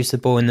receives the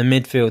ball in the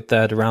midfield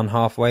third around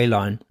halfway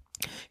line,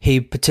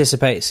 he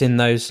participates in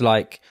those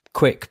like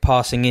quick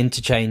passing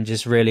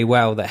interchanges really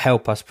well that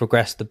help us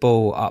progress the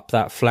ball up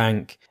that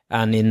flank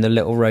and in the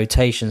little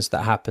rotations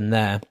that happen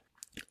there.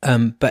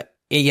 But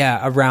yeah,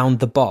 around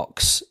the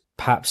box,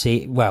 perhaps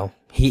he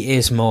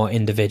is more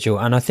individual.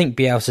 And I think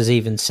Bielsa's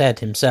even said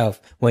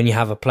himself, when you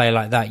have a play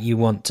like that, you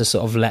want to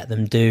sort of let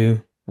them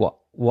do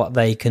what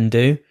they can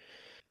do.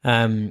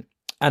 And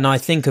I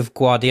think of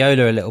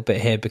Guardiola a little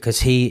bit here, because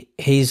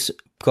he's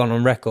gone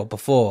on record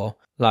before,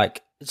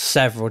 like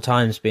several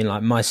times, being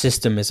like, my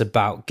system is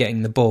about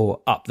getting the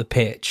ball up the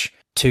pitch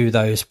to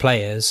those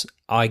players.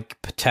 I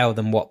tell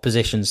them what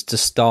positions to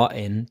start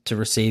in to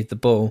receive the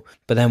ball,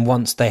 but then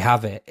once they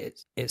have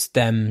it, it's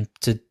them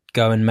to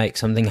go and make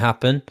something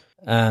happen.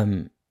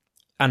 And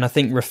I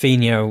think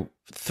Rafinha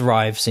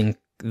thrives in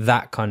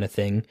that kind of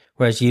thing,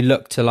 whereas you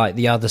look to like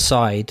the other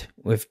side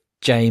with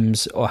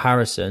James or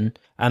Harrison,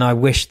 and I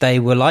wish they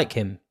were like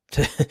him,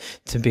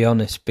 to be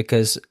honest,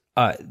 because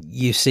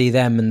you see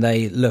them and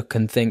they look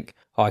and think,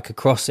 oh, I could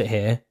cross it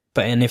here,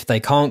 and if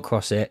they can't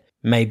cross it,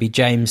 maybe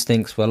James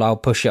thinks, well, I'll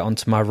push it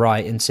onto my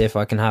right and see if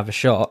I can have a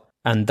shot.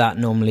 And that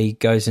normally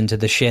goes into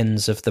the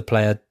shins of the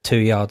player 2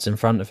 yards in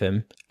front of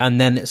him. And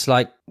then it's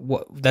like,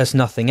 there's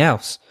nothing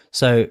else.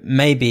 So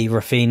maybe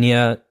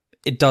Rafinha,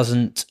 it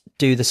doesn't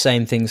do the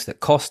same things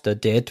that Costa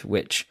did,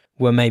 which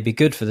were maybe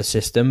good for the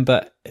system,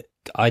 but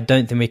I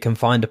don't think we can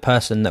find a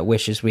person that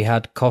wishes we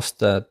had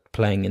Costa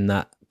playing in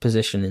that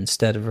position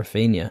instead of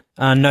Rafinha.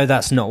 I know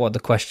that's not what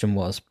the question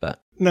was, but...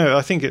 No,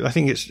 I think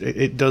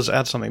it does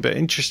add something. But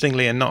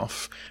interestingly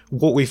enough,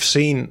 what we've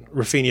seen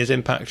Rafinha's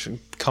impact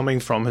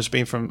coming from has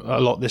been from a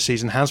lot this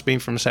season, has been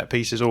from set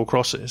pieces or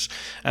crosses.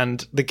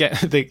 And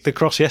the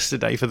cross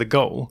yesterday for the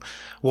goal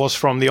was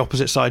from the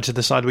opposite side to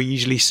the side we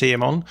usually see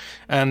him on.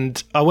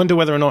 And I wonder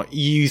whether or not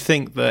you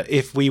think that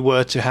if we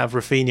were to have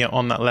Rafinha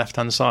on that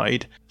left-hand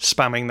side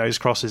spamming those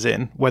crosses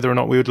in, whether or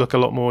not we would look a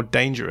lot more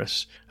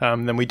dangerous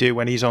than we do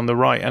when he's on the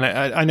right. And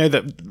I know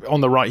that on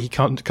the right he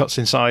cuts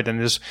inside and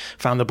has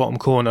found the bottom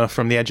corner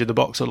from the edge of the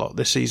box a lot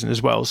this season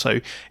as well.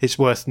 So it's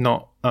worth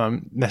not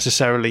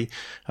necessarily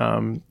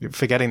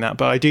forgetting that.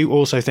 But I do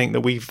also think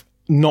that we've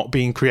not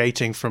been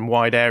creating from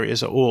wide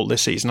areas at all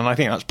this season, and I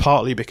think that's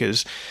partly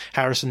because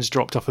Harrison's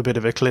dropped off a bit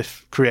of a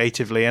cliff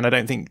creatively, and I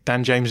don't think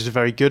Dan James is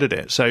very good at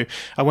it. So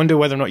I wonder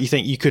whether or not you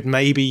think you could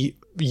maybe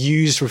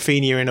use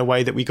Rafinha in a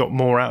way that we got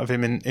more out of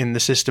him in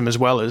the system, as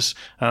well as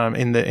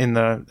in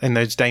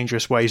those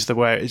dangerous ways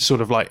where it's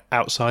sort of like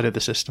outside of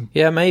the system.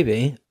 Yeah,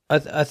 maybe.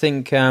 I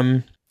think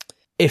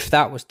if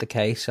that was the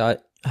case, I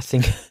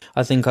think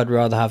I'd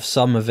rather have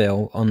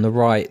Somerville on the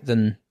right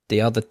than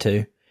the other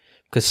two,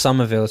 because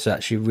Somerville's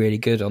actually really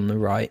good on the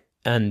right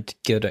and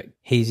good at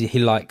he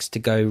likes to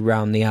go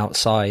round the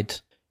outside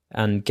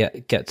and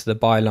get to the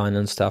byline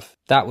and stuff.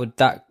 That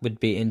would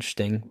be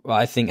interesting. But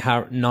I think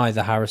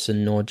neither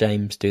Harrison nor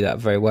James do that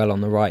very well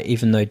on the right.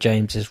 Even though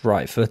James is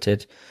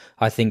right-footed,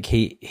 I think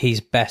he's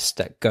best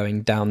at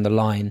going down the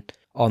line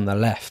on the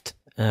left.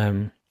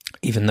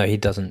 Even though he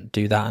doesn't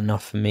do that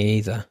enough for me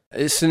either.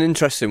 It's an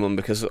interesting one,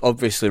 because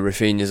obviously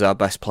Rafinha is our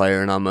best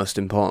player and our most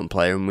important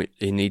player, and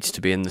he needs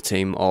to be in the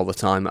team all the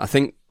time. I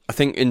think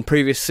in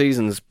previous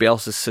seasons,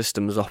 Bielsa's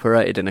system has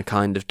operated in a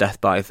kind of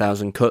death by a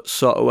thousand cuts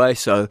sort of way,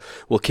 so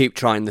we'll keep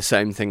trying the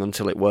same thing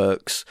until it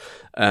works.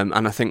 And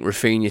I think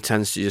Rafinha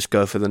tends to just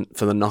go for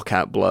the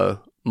knockout blow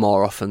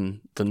more often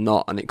than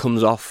not, and it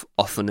comes off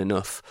often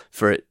enough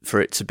for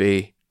it to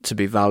be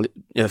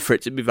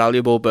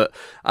valuable. But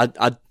I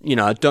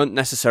don't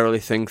necessarily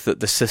think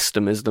that the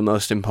system is the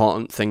most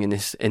important thing in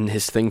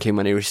his thinking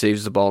when he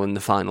receives the ball in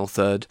the final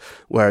third.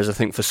 Whereas I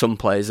think for some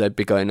players they'd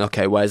be going,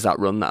 okay, where's that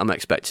run that I'm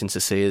expecting to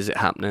see? Is it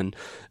happening?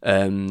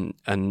 And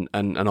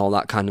all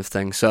that kind of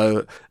thing.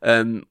 So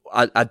I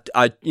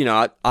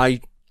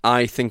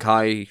think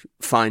I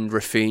find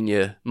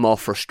Rafinha more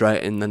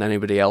frustrating than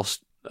anybody else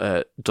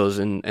does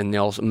in the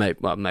also.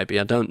 Maybe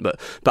I don't, but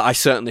I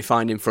certainly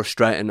find him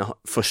frustrating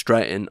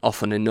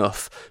often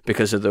enough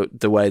because of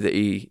the way that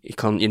he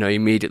he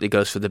immediately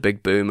goes for the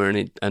big boomer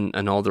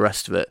and all the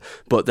rest of it.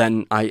 But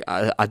then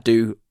I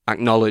do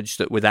acknowledge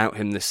that without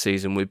him this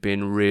season we'd be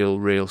in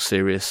real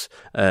serious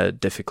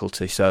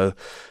difficulty. So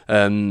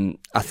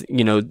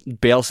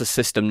Bielsa's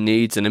system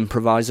needs an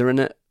improviser in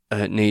it.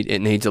 It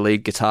needs a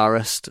lead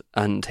guitarist,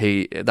 and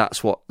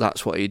that's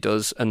what he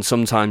does. And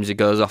sometimes he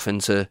goes off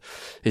into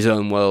his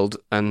own world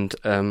and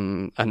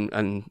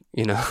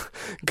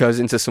goes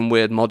into some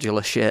weird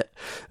modular shit.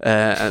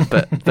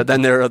 But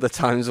then there are other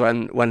times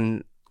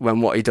when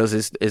what he does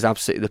is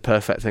absolutely the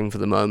perfect thing for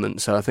the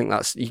moment. So I think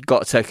you've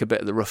got to take a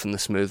bit of the rough and the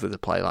smooth with a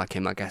play like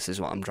him, I guess,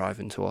 is what I'm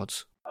driving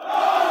towards.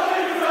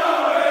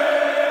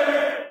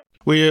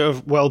 We are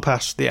well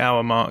past the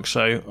hour mark,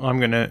 so I'm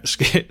going to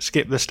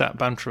skip the stat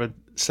banter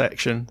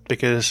section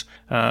because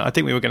I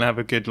think we were going to have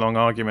a good long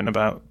argument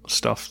about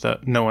stuff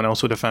that no one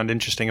else would have found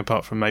interesting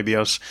apart from maybe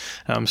us.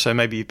 So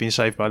maybe you've been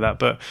saved by that.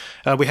 But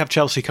we have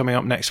Chelsea coming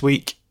up next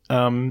week.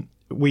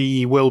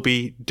 We will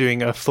be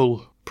doing a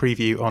full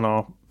preview on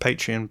our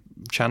Patreon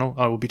channel.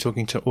 I will be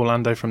talking to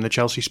Orlando from the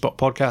Chelsea Spot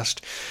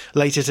podcast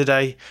later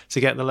today to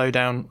get the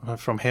lowdown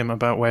from him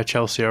about where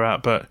Chelsea are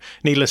at. But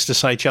needless to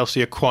say,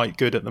 Chelsea are quite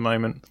good at the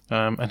moment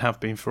and have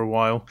been for a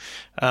while.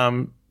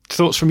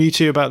 Thoughts from you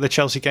two about the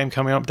Chelsea game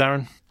coming up,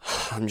 Darren?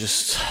 I'm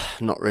just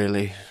not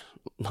really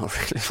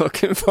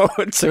looking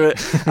forward to it.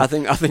 I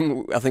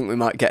think we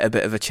might get a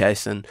bit of a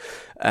chase, and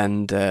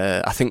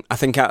I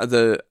think out of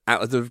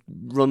the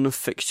run of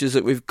fixtures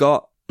that we've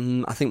got,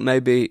 I think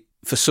maybe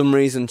for some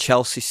reason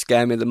Chelsea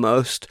scare me the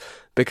most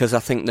because I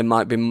think they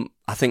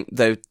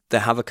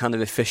have a kind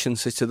of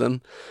efficiency to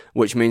them,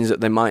 which means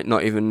that they might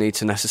not even need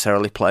to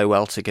necessarily play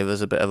well to give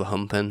us a bit of a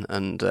humping,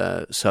 and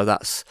so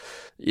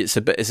it's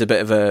a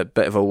bit of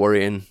a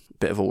worrying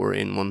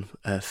one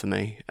for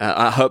me.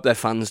 I hope their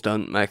fans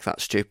don't make that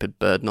stupid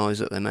bird noise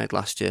that they made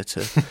last year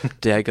to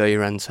Diego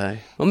Llorente.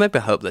 Well, maybe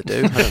I hope they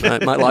do. I don't know.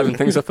 It might liven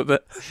things up a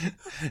bit.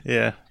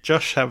 Yeah,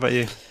 Josh, how about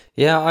you?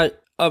 Yeah,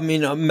 I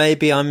mean,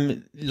 maybe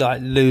I'm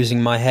like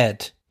losing my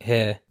head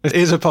here. It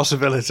is a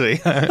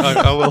possibility.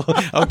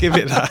 I'll give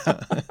it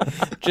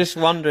that. Just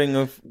wondering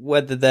of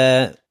whether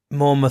their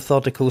more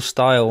methodical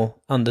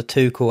style under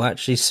Tuchel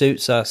actually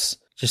suits us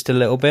just a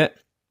little bit.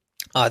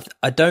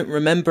 I don't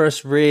remember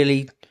us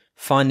really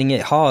finding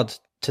it hard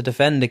to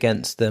defend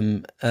against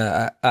them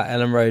at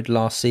Ellen Road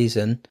last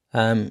season.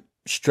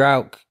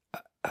 Strauch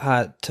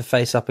had to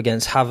face up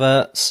against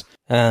Havertz.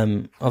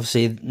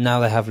 Obviously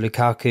now they have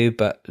Lukaku,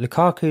 but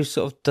Lukaku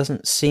sort of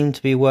doesn't seem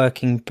to be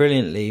working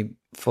brilliantly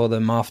for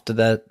them after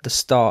the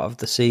start of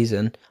the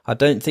season. I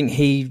don't think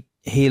he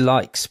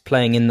likes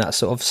playing in that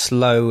sort of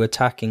slow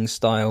attacking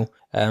style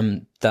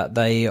that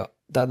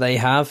they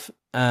have.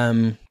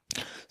 So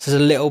there's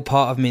a little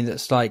part of me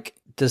that's like,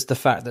 does the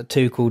fact that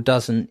Tuchel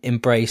doesn't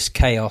embrace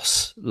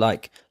chaos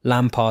like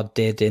Lampard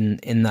did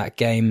in that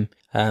game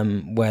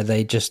where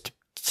they just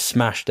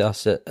smashed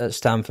us at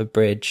Stamford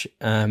Bridge.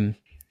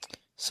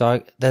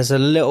 So there's a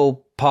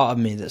little part of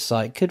me that's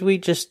like, could we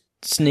just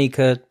sneak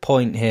a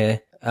point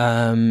here?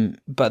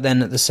 But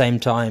then at the same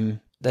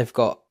time, they've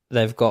got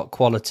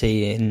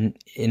quality in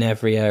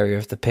every area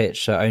of the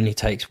pitch, so it only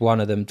takes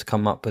one of them to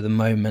come up with a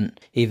moment,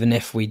 even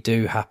if we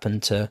do happen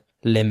to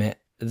limit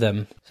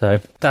them. So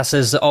that's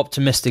as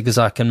optimistic as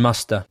I can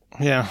muster.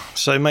 Yeah,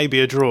 so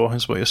maybe a draw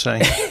is what you're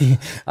saying.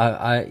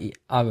 I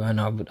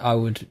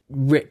would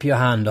rip your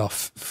hand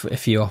off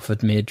if you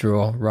offered me a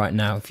draw right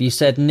now. If you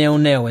said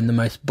 0-0 in the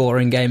most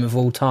boring game of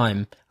all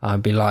time,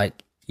 I'd be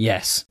like,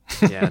 yes.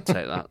 Yeah, I'd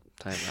take that.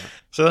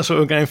 So that's what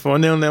we're going for, a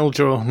 0-0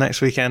 draw next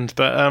weekend.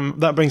 But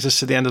that brings us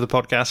to the end of the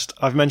podcast.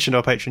 I've mentioned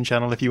our Patreon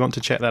channel. If you want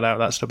to check that out,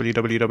 that's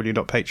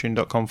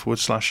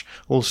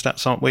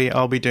www.patreon.com/allstatsaren'twe.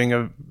 I'll be doing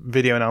a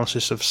video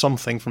analysis of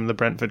something from the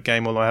Brentford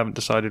game, although I haven't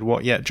decided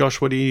what yet.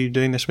 Josh, what are you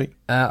doing this week?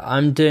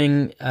 I'm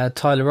doing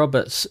Tyler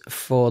Roberts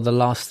for the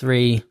last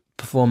 3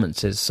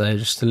 performances. So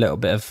just a little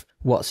bit of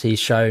what's he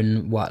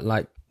shown,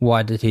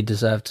 why did he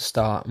deserve to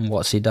start, and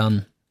what's he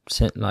done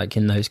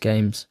in those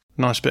games.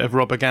 Nice bit of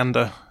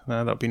Robaganda.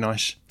 That'd be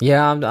nice.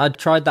 Yeah, I'd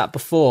tried that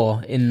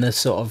before in the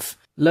sort of,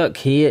 look,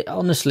 he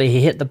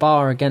hit the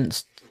bar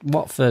against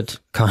Watford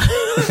kind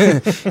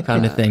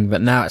of thing.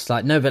 But now it's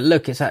like, no, but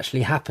look, it's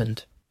actually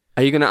happened.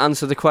 Are you going to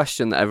answer the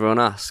question that everyone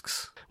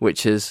asks,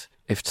 which is,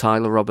 if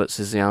Tyler Roberts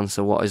is the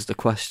answer, what is the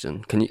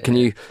question? Can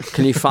you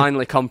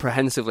finally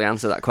comprehensively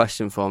answer that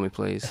question for me,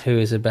 please? Who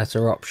is a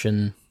better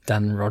option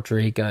than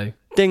Rodrigo?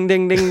 Ding,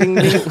 ding, ding, ding,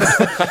 ding.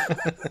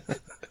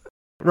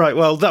 Right,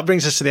 well, that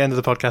brings us to the end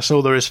of the podcast.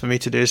 All there is for me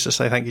to do is to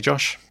say thank you,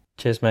 Josh.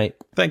 Cheers, mate.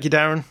 Thank you,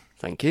 Darren.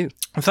 Thank you.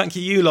 And thank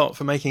you lot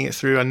for making it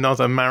through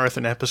another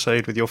marathon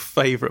episode with your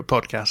favourite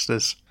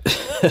podcasters.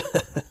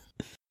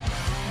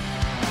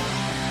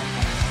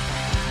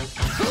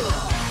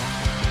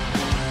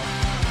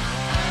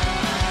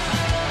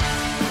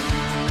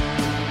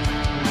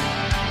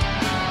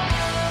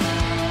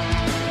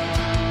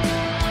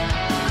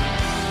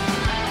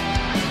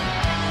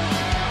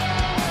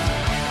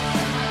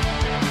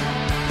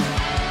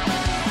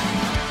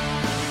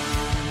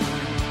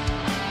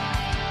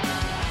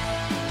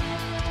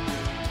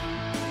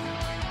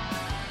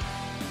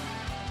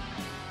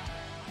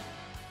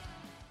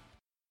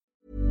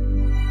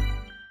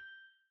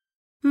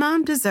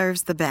 Mom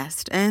deserves the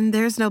best, and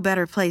there's no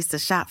better place to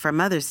shop for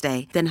Mother's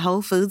Day than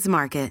Whole Foods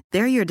Market.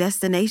 They're your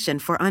destination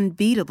for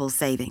unbeatable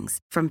savings,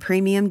 from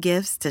premium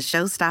gifts to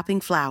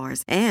show-stopping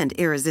flowers and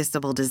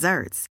irresistible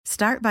desserts.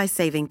 Start by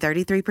saving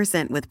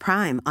 33% with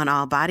Prime on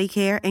all body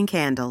care and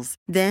candles.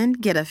 Then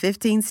get a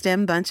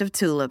 15-stem bunch of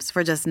tulips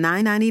for just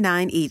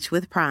 $9.99 each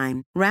with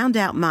Prime. Round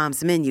out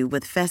Mom's menu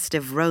with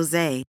festive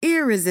rosé,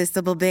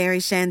 irresistible berry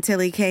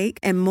chantilly cake,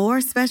 and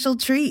more special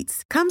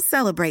treats. Come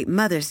celebrate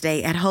Mother's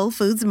Day at Whole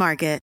Foods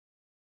Market.